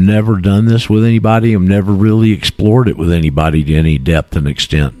I've never done this with anybody. I've never really explored it with anybody to any depth and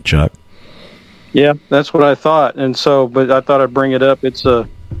extent, Chuck. Yeah, that's what I thought. And so, but I thought I'd bring it up.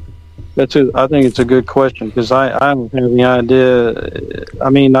 I think it's a good question, because I don't have any idea. I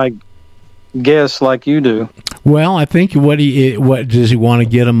mean, I guess like you do. Well, I think what does he want to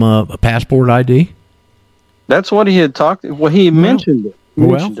get him a passport ID? That's what he had talked. Well, he mentioned it.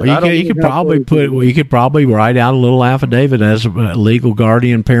 You could probably write out a little affidavit as a legal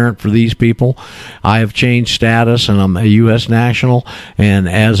guardian parent for these people. I have changed status and I'm a U.S. national, and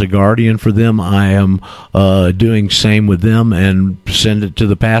as a guardian for them, I am doing same with them, and send it to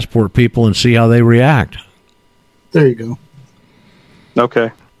the passport people and see how they react. There you go. Okay.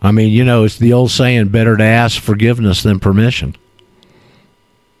 I mean, it's the old saying, better to ask forgiveness than permission.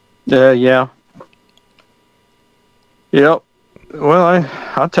 Yeah. Yep. Well,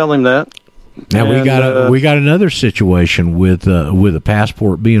 I'll tell him that. Now we got another situation with a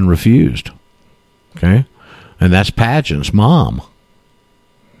passport being refused. Okay, and that's Pageant's mom.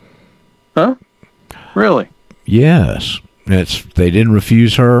 Huh? Really? Yes. They didn't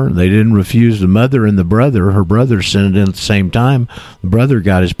refuse her. They didn't refuse the mother and the brother. Her brother sent it in at the same time. The brother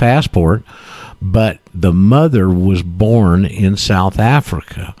got his passport, but the mother was born in South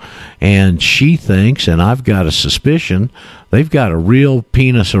Africa, and she thinks, and I've got a suspicion, they've got a real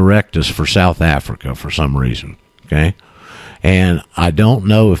penis erectus for South Africa for some reason. Okay, and I don't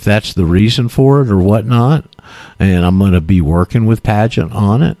know if that's the reason for it or whatnot. And I'm going to be working with Pageant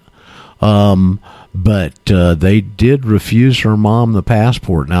on it. But they did refuse her mom the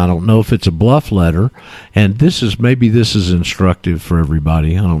passport. Now, I don't know if it's a bluff letter, and this is instructive for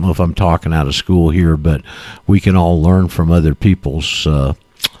everybody. I don't know if I'm talking out of school here, but we can all learn from other people's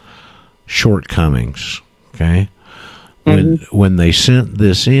shortcomings, okay? When they sent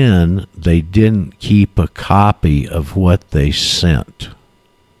this in, they didn't keep a copy of what they sent.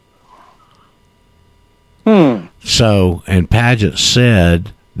 So, and Pageant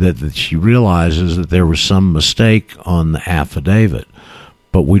said that she realizes that there was some mistake on the affidavit,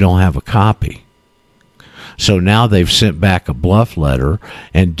 but we don't have a copy. So now they've sent back a bluff letter,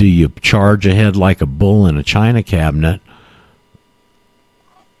 and do you charge ahead like a bull in a china cabinet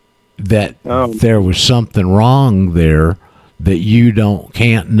that there was something wrong there that you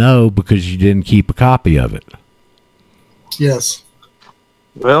can't know because you didn't keep a copy of it? Yes.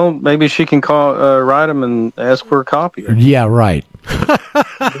 Well, maybe she can write them and ask for a copy. Yeah, right.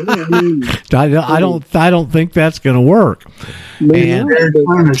 I don't think that's going to work.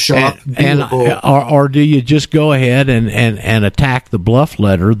 Or do you just go ahead and attack the bluff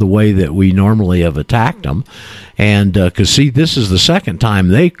letter the way that we normally have attacked them? And because see, this is the second time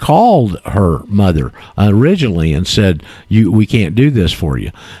they called her mother originally and said, we can't do this for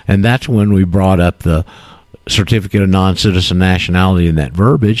you, and that's when we brought up the certificate of non-citizen nationality in that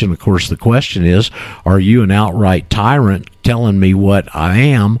verbiage. And of course the question is, are you an outright tyrant telling me what I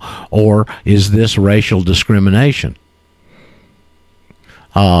am, or is this racial discrimination?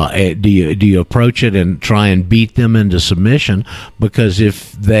 Do you approach it and try and beat them into submission? Because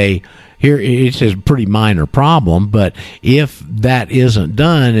if it's a pretty minor problem, but if that isn't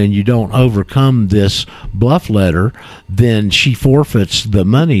done and you don't overcome this bluff letter, then she forfeits the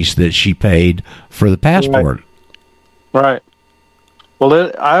monies that she paid for the passport. Right.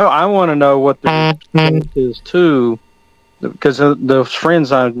 Well, I want to know what the response is too, because the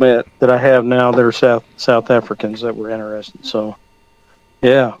friends I've met that I have now that are South Africans that were interested. So,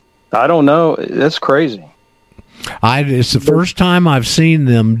 yeah, I don't know. That's crazy. It's the first time I've seen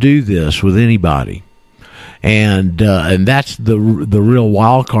them do this with anybody, and that's the real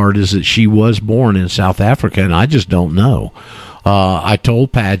wild card, is that she was born in South Africa, and I just don't know. I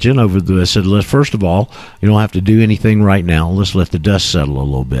told Pageant I said, first of all, you don't have to do anything right now. Let's let the dust settle a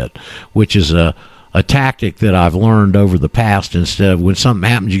little bit, which is a tactic that I've learned over the past. Instead of when something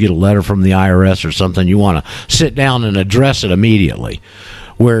happens, you get a letter from the IRS or something, you want to sit down and address it immediately.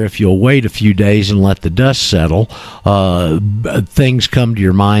 Where if you'll wait a few days and let the dust settle, things come to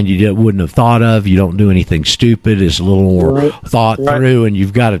your mind you wouldn't have thought of. You don't do anything stupid. It's a little more thought through, and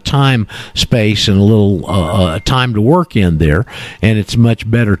you've got a time space and a little time to work in there, and it's much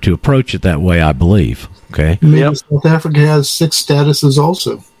better to approach it that way, I believe. Okay. South Africa has 6 statuses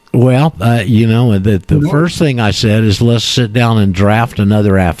also. Well, the first thing I said is let's sit down and draft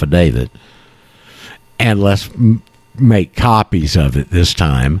another affidavit, and let's make copies of it this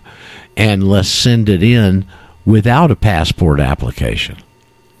time, and let's send it in without a passport application,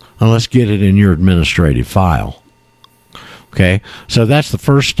 and let's get it in your administrative file. Okay, so that's the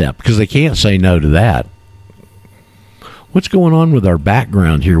first step, because they can't say no to that. What's going on with our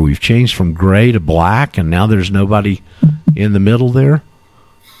background here? We've changed from gray to black, and now there's nobody in the middle there.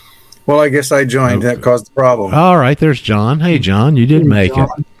 Well, I guess I joined. That caused the problem. All right, there's John. Hey, John, you did make it.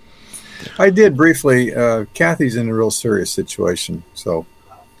 I did briefly. Kathy's in a real serious situation, so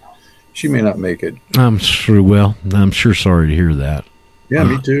she may not make it. I'm sure sorry to hear that. Yeah,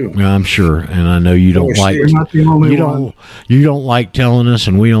 me too. I'm sure, and I know you don't like. You don't like telling us,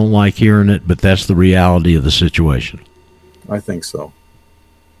 and we don't like hearing it, but that's the reality of the situation. I think so.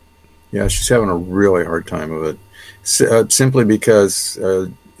 Yeah, she's having a really hard time of it, simply because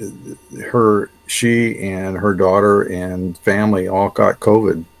she and her daughter and family all got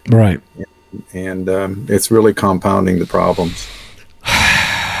COVID. Right. And it's really compounding the problems.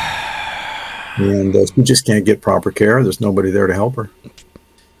 And she just can't get proper care. There's nobody there to help her.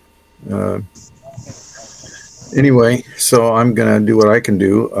 Anyway, so I'm going to do what I can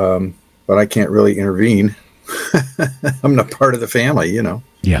do, but I can't really intervene. I'm not part of the family,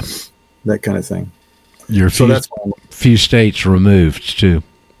 Yeah. that kind of thing. You're So that's few states removed, too.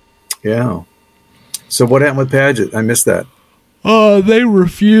 Yeah. So what happened with Paget? I missed that. They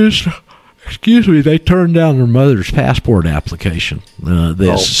refused. They turned down their mother's passport application.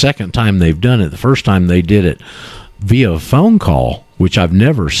 The second time they've done it. The first time they did it via a phone call, which I've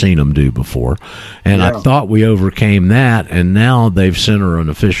never seen them do before. And I thought we overcame that, and now they've sent her an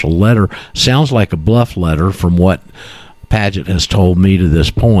official letter. Sounds like a bluff letter from what Paget has told me to this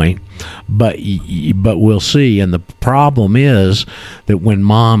point, but we'll see. And the problem is that when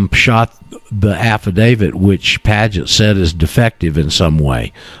Mom shot the affidavit, which Paget said is defective in some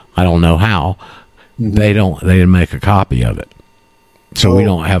way, I don't know how, they didn't make a copy of it, so we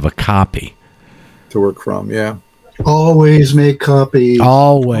don't have a copy to work from. Yeah, always make copies.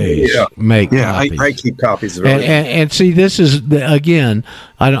 Always make copies. I keep copies of everything. And see, this is again,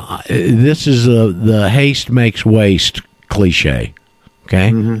 this is the haste makes waste cliche.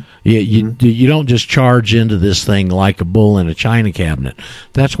 Okay, you don't just charge into this thing like a bull in a china cabinet.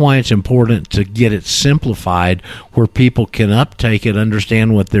 That's why it's important to get it simplified, where people can uptake it,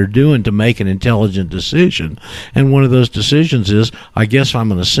 understand what they're doing to make an intelligent decision. And one of those decisions is, I guess I'm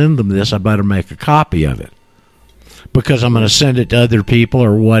going to send them this, I better make a copy of it, because I'm going to send it to other people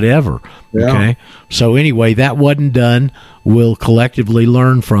or whatever. Okay. So anyway, that wasn't done. We'll collectively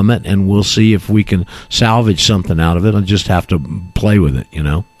learn from it, and we'll see if we can salvage something out of it. I just have to play with it,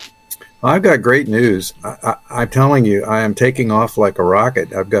 I've got great news. I'm telling you, I am taking off like a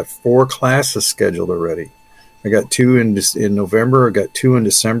rocket. I've got 4 classes scheduled already. I got 2 in November. I got 2 in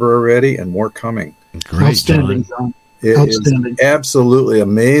December already, and more coming. Great, Outstanding, John. It is absolutely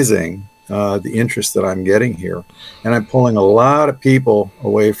amazing. The interest that I'm getting here, and I'm pulling a lot of people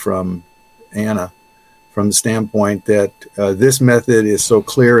away from Anna, from the standpoint that this method is so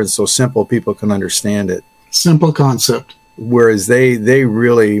clear and so simple, people can understand it. Simple concept. Whereas they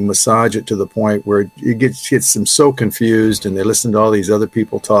really massage it to the point where it gets them so confused, and they listen to all these other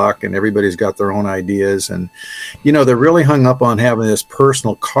people talk, and everybody's got their own ideas, and they're really hung up on having this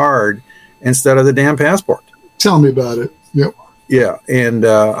personal card instead of the damn passport. Tell me about it. Yep. Yeah, and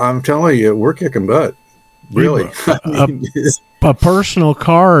I'm telling you, we're kicking butt. Really. A personal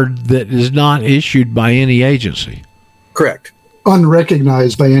card that is not issued by any agency. Correct.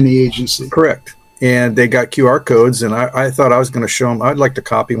 Unrecognized by any agency. Correct. And they got QR codes, and I thought I was going to show them. I'd like to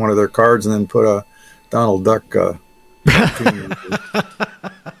copy one of their cards and then put a Donald Duck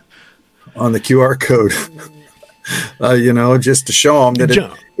on the QR code. Just to show them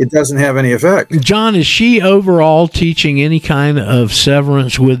that it doesn't have any effect. John, is she overall teaching any kind of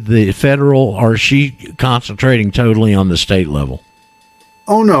severance with the federal, or is she concentrating totally on the state level?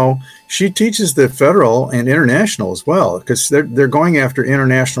 Oh, no. She teaches the federal and international as well, because they're going after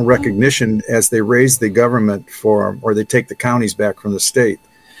international recognition as they raise the government or they take the counties back from the state.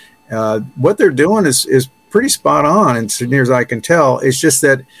 What they're doing is pretty spot on, and as near as I can tell. It's just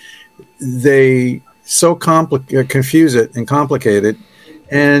that they so confuse it and complicate it,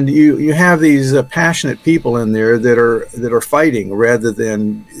 and you have these passionate people in there that are fighting rather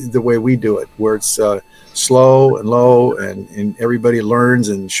than the way we do it, where it's slow and low, and everybody learns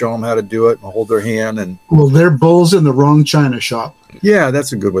and show them how to do it and hold their hand. And well, they're bulls in the wrong china shop. Yeah,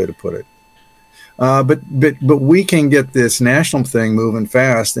 that's a good way to put it. But we can get this national thing moving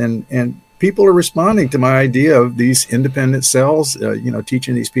fast, and people are responding to my idea of these independent cells,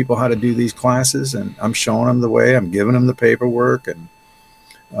 teaching these people how to do these classes, and I'm showing them the way, I'm giving them the paperwork, and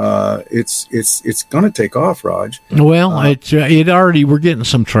it's going to take off, Raj. Well, it already, we're getting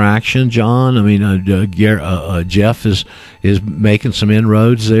some traction, John. I mean, Jeff is making some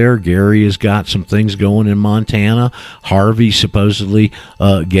inroads there. Gary has got some things going in Montana. Harvey supposedly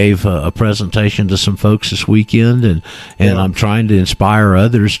gave a presentation to some folks this weekend, and I'm trying to inspire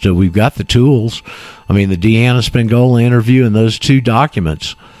others to. We've got the tools. I mean, the Deanna Spingola interview and those 2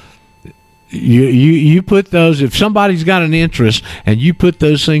 documents. You put those, if somebody's got an interest and you put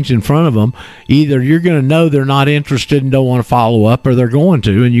those things in front of them, either you're going to know they're not interested and don't want to follow up, or they're going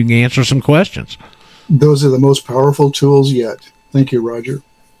to, and you can answer some questions. Those are the most powerful tools yet. Thank you, Roger.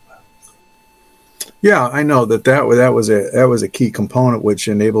 Yeah, I know that was a key component which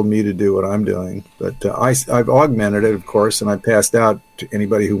enabled me to do what I'm doing. But I've augmented it, of course, and I passed out to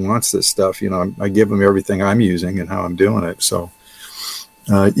anybody who wants this stuff. I give them everything I'm using and how I'm doing it. So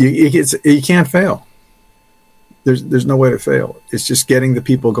you can't fail. There's no way to fail. It's just getting the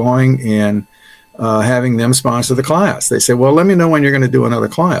people going and having them sponsor the class. They say, well, let me know when you're going to do another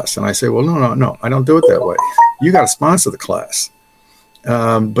class. And I say, well, no, I don't do it that way. You got to sponsor the class.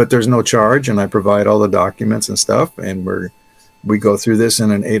 but there's no charge, and I provide all the documents and stuff, and we go through this in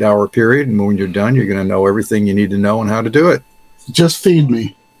an 8-hour period, and when you're done, you're going to know everything you need to know on how to do it. Just feed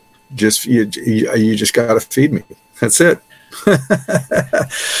me. You just got to feed me. That's it.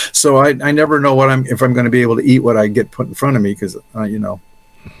 So I never know if I'm going to be able to eat what I get put in front of me, because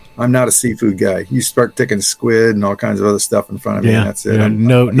I'm not a seafood guy. You start sticking squid and all kinds of other stuff in frnt of me, and that's it. Yeah,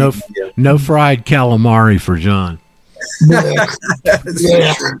 no fried calamari for John. Yeah.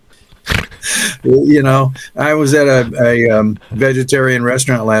 I was at a vegetarian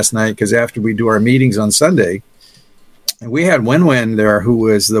restaurant last night, because after we do our meetings on Sunday, and we had Wen there, who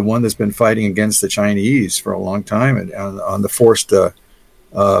was the one that's been fighting against the Chinese for a long time on the forced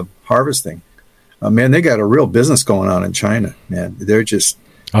harvesting. Man, they got a real business going on in China, man. They're just...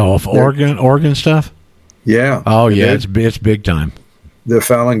 Oregon stuff? Yeah. Oh, yeah, it's big time. The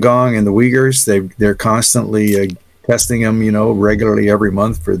Falun Gong and the Uyghurs, they're constantly... testing them, regularly every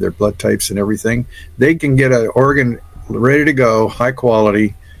month for their blood types and everything. They can get an organ ready to go, high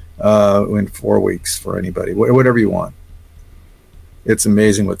quality, in 4 weeks for anybody, whatever you want. It's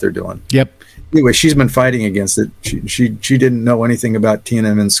amazing what they're doing. Yep. Anyway, she's been fighting against it. She didn't know anything about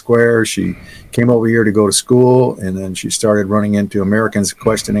Tiananmen Square. She came over here to go to school, and then she started running into Americans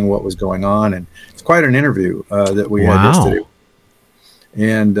questioning what was going on. And it's quite an interview that we had yesterday.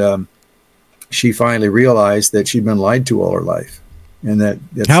 And she finally realized that she'd been lied to all her life. And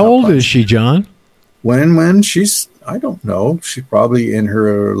that's how old is she, John? When she's, I don't know. She's probably in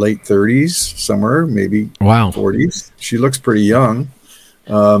her late 30s, somewhere, maybe 40s. She looks pretty young.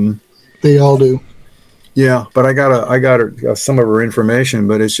 They all do. Yeah, but I got her some of her information,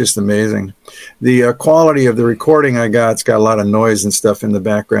 but it's just amazing. The quality of the recording it's got a lot of noise and stuff in the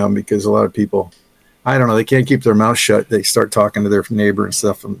background, because a lot of people, I don't know, they can't keep their mouth shut. They start talking to their neighbor and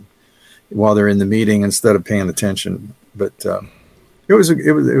stuff while they're in the meeting instead of paying attention. But it was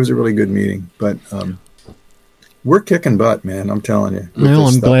a really good meeting. But we're kicking butt, man. I'm telling you. Well,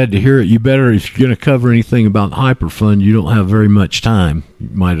 I'm glad to hear it. You better, if you're going to cover anything about Hyperfund, you don't have very much time. You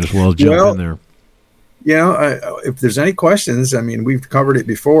might as well jump in there. If there's any questions, I mean, we've covered it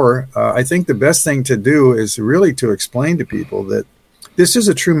before. I think the best thing to do is really to explain to people that this is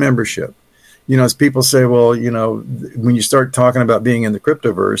a true membership. As people say, well, when you start talking about being in the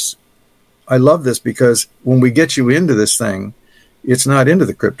cryptoverse, I love this, because when we get you into this thing, it's not into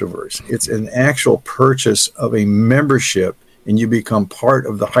the cryptoverse. It's an actual purchase of a membership, and you become part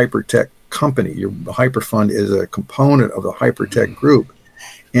of the Hypertech company. Your Hyperfund is a component of the Hypertech group.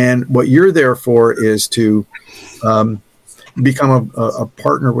 And what you're there for is to become a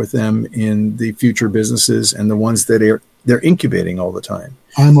partner with them in the future businesses and the ones that they're incubating all the time.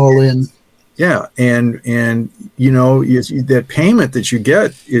 I'm all in. Yeah. And that payment that you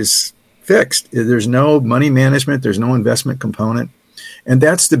get is fixed. There's no money management. There's no investment component. And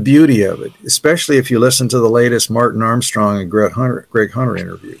that's the beauty of it, especially if you listen to the latest Martin Armstrong and Greg Hunter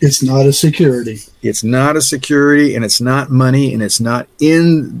interview. It's not a security. It's not a security, and it's not money, and it's not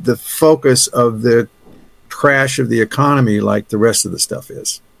in the focus of the crash of the economy like the rest of the stuff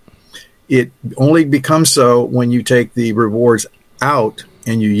is. It only becomes so when you take the rewards out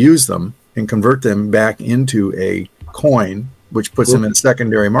and you use them and convert them back into a coin, which puts them in a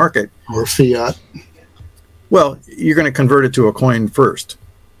secondary market. Or fiat. Well, you're going to convert it to a coin first.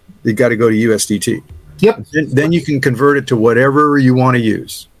 You got to go to USDT. Yep. Then you can convert it to whatever you want to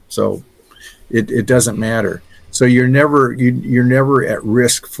use. So it doesn't matter. So you're never at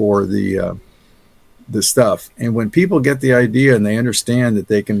risk for the stuff. And when people get the idea and they understand that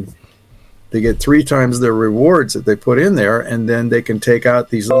they get 3 times their rewards that they put in there, and then they can take out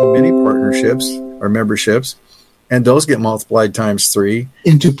these little mini partnerships or memberships, and those get multiplied times 3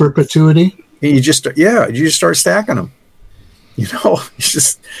 into perpetuity. And you just start stacking them. It's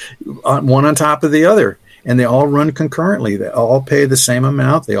just one on top of the other, and they all run concurrently. They all pay the same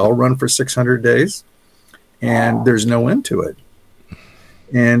amount. They all run for 600 days, and there's no end to it.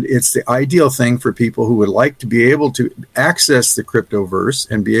 And it's the ideal thing for people who would like to be able to access the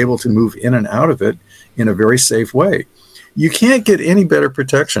cryptoverse and be able to move in and out of it in a very safe way. You can't get any better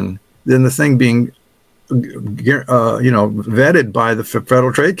protection than the thing being vetted by the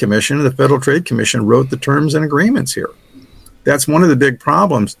Federal Trade Commission. The Federal Trade Commission wrote the terms and agreements here. That's one of the big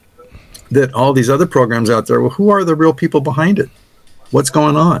problems that all these other programs out there, well, who are the real people behind it? What's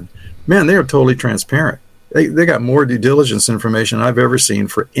going on? Man, they are totally transparent. They got more due diligence information I've ever seen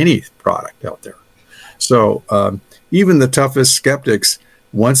for any product out there. So even the toughest skeptics,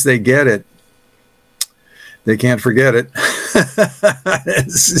 once they get it, they can't forget it.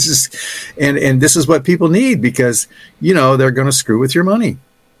 And this is what people need, because they're going to screw with your money.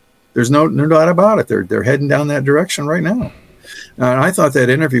 There's no doubt about it. They're heading down that direction right now. And I thought that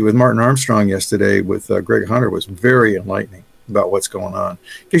interview with Martin Armstrong yesterday with Greg Hunter was very enlightening about what's going on.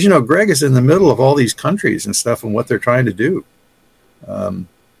 Because, Greg is in the middle of all these countries and stuff and what they're trying to do.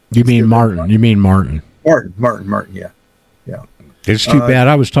 You mean Martin? You mean Martin? Martin, yeah. It's too bad.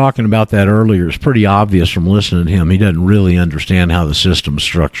 I was talking about that earlier. It's pretty obvious from listening to him. He doesn't really understand how the system's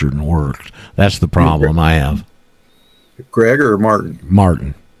structured and worked. That's the problem I have. Greg or Martin?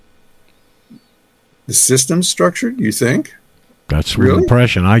 Martin. The system's structured, you think? That's the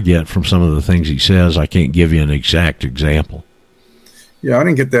impression I get from some of the things he says. I can't give you an exact example. Yeah, I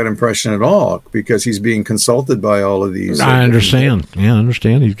didn't get that impression at all because he's being consulted by all of these. I understand. Yeah, I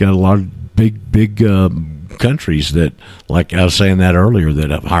understand. He's got a lot of big countries that, like I was saying that earlier, that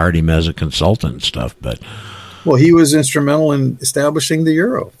have hired him as a consultant and stuff. But well, he was instrumental in establishing the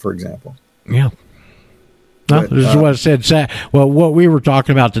euro, for example. Yeah. No, this is what I said. Well, what we were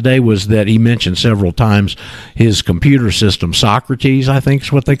talking about today was that he mentioned several times his computer system, Socrates, I think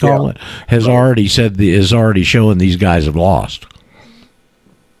is what they call it, has already said is already showing these guys have lost,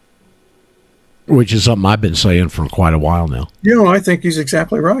 which is something I've been saying for quite a while now. I think he's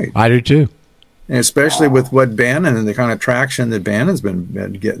exactly right. I do too. And especially with what Bannon and the kind of traction that Bannon's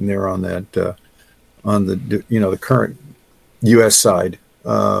been getting there on that, on the current U.S. side.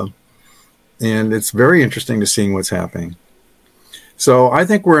 And it's very interesting to see what's happening. So I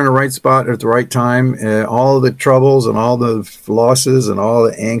think we're in the right spot at the right time. All the troubles and all the losses and all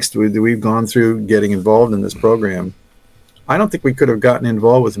the angst that we've gone through getting involved in this program, I don't think we could have gotten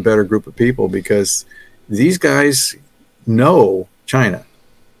involved with a better group of people because these guys know China.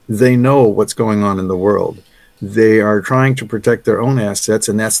 They know what's going on in the world. They are trying to protect their own assets,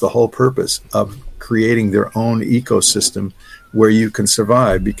 and that's the whole purpose of creating their own ecosystem where you can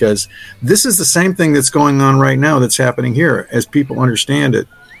survive, because this is the same thing that's going on right now that's happening here. As people understand it,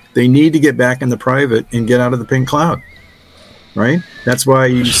 they need to get back in the private and get out of the pink cloud, right? That's why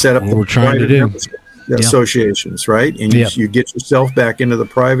you set up we're trying to do. Associations, right? And you get yourself back into the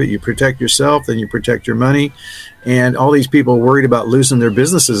private, you protect yourself, then you protect your money. And all these people worried about losing their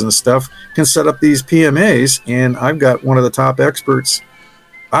businesses and stuff can set up these PMAs. And I've got one of the top experts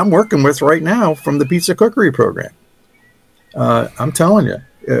I'm working with right now from the Pizza Cookery program. I'm telling you,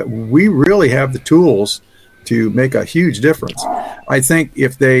 we really have the tools to make a huge difference. I think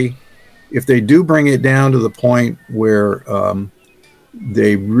if they do bring it down to the point where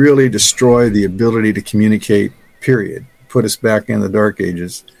they really destroy the ability to communicate, period, put us back in the dark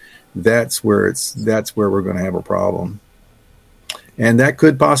ages, that's where we're going to have a problem. And that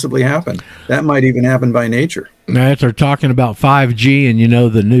could possibly happen. That might even happen by nature. Now, they're talking about 5G,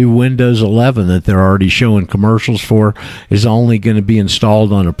 and the new Windows 11 that they're already showing commercials for is only going to be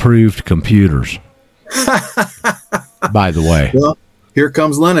installed on approved computers. By the way. Well, here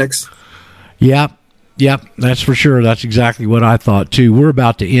comes Linux. Yep, that's for sure. That's exactly what I thought, too. We're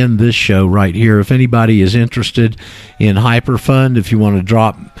about to end this show right here. If anybody is interested in Hyperfund, if you want to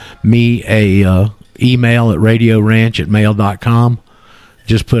drop me a email at radioranch@mail.com,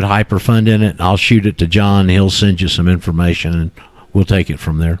 just put Hyperfund in it, and I'll shoot it to John. He'll send you some information, and we'll take it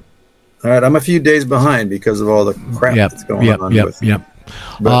from there. All right, I'm a few days behind because of all the crap that's going on. Yep.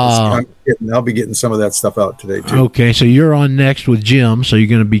 But I'll be getting some of that stuff out today, too. Okay, so you're on next with Jim, so you're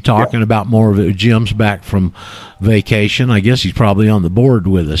going to be talking about more of it. Jim's back from vacation. I guess he's probably on the board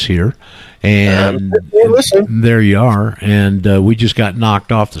with us here. And there you are. And we just got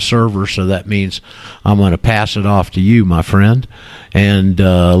knocked off the server, so that means I'm going to pass it off to you, my friend, and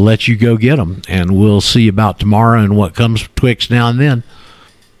let you go get them. And we'll see about tomorrow and what comes twixt now and then.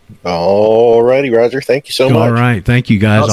 All righty, Roger. Thank you so much. All right. Thank you, guys.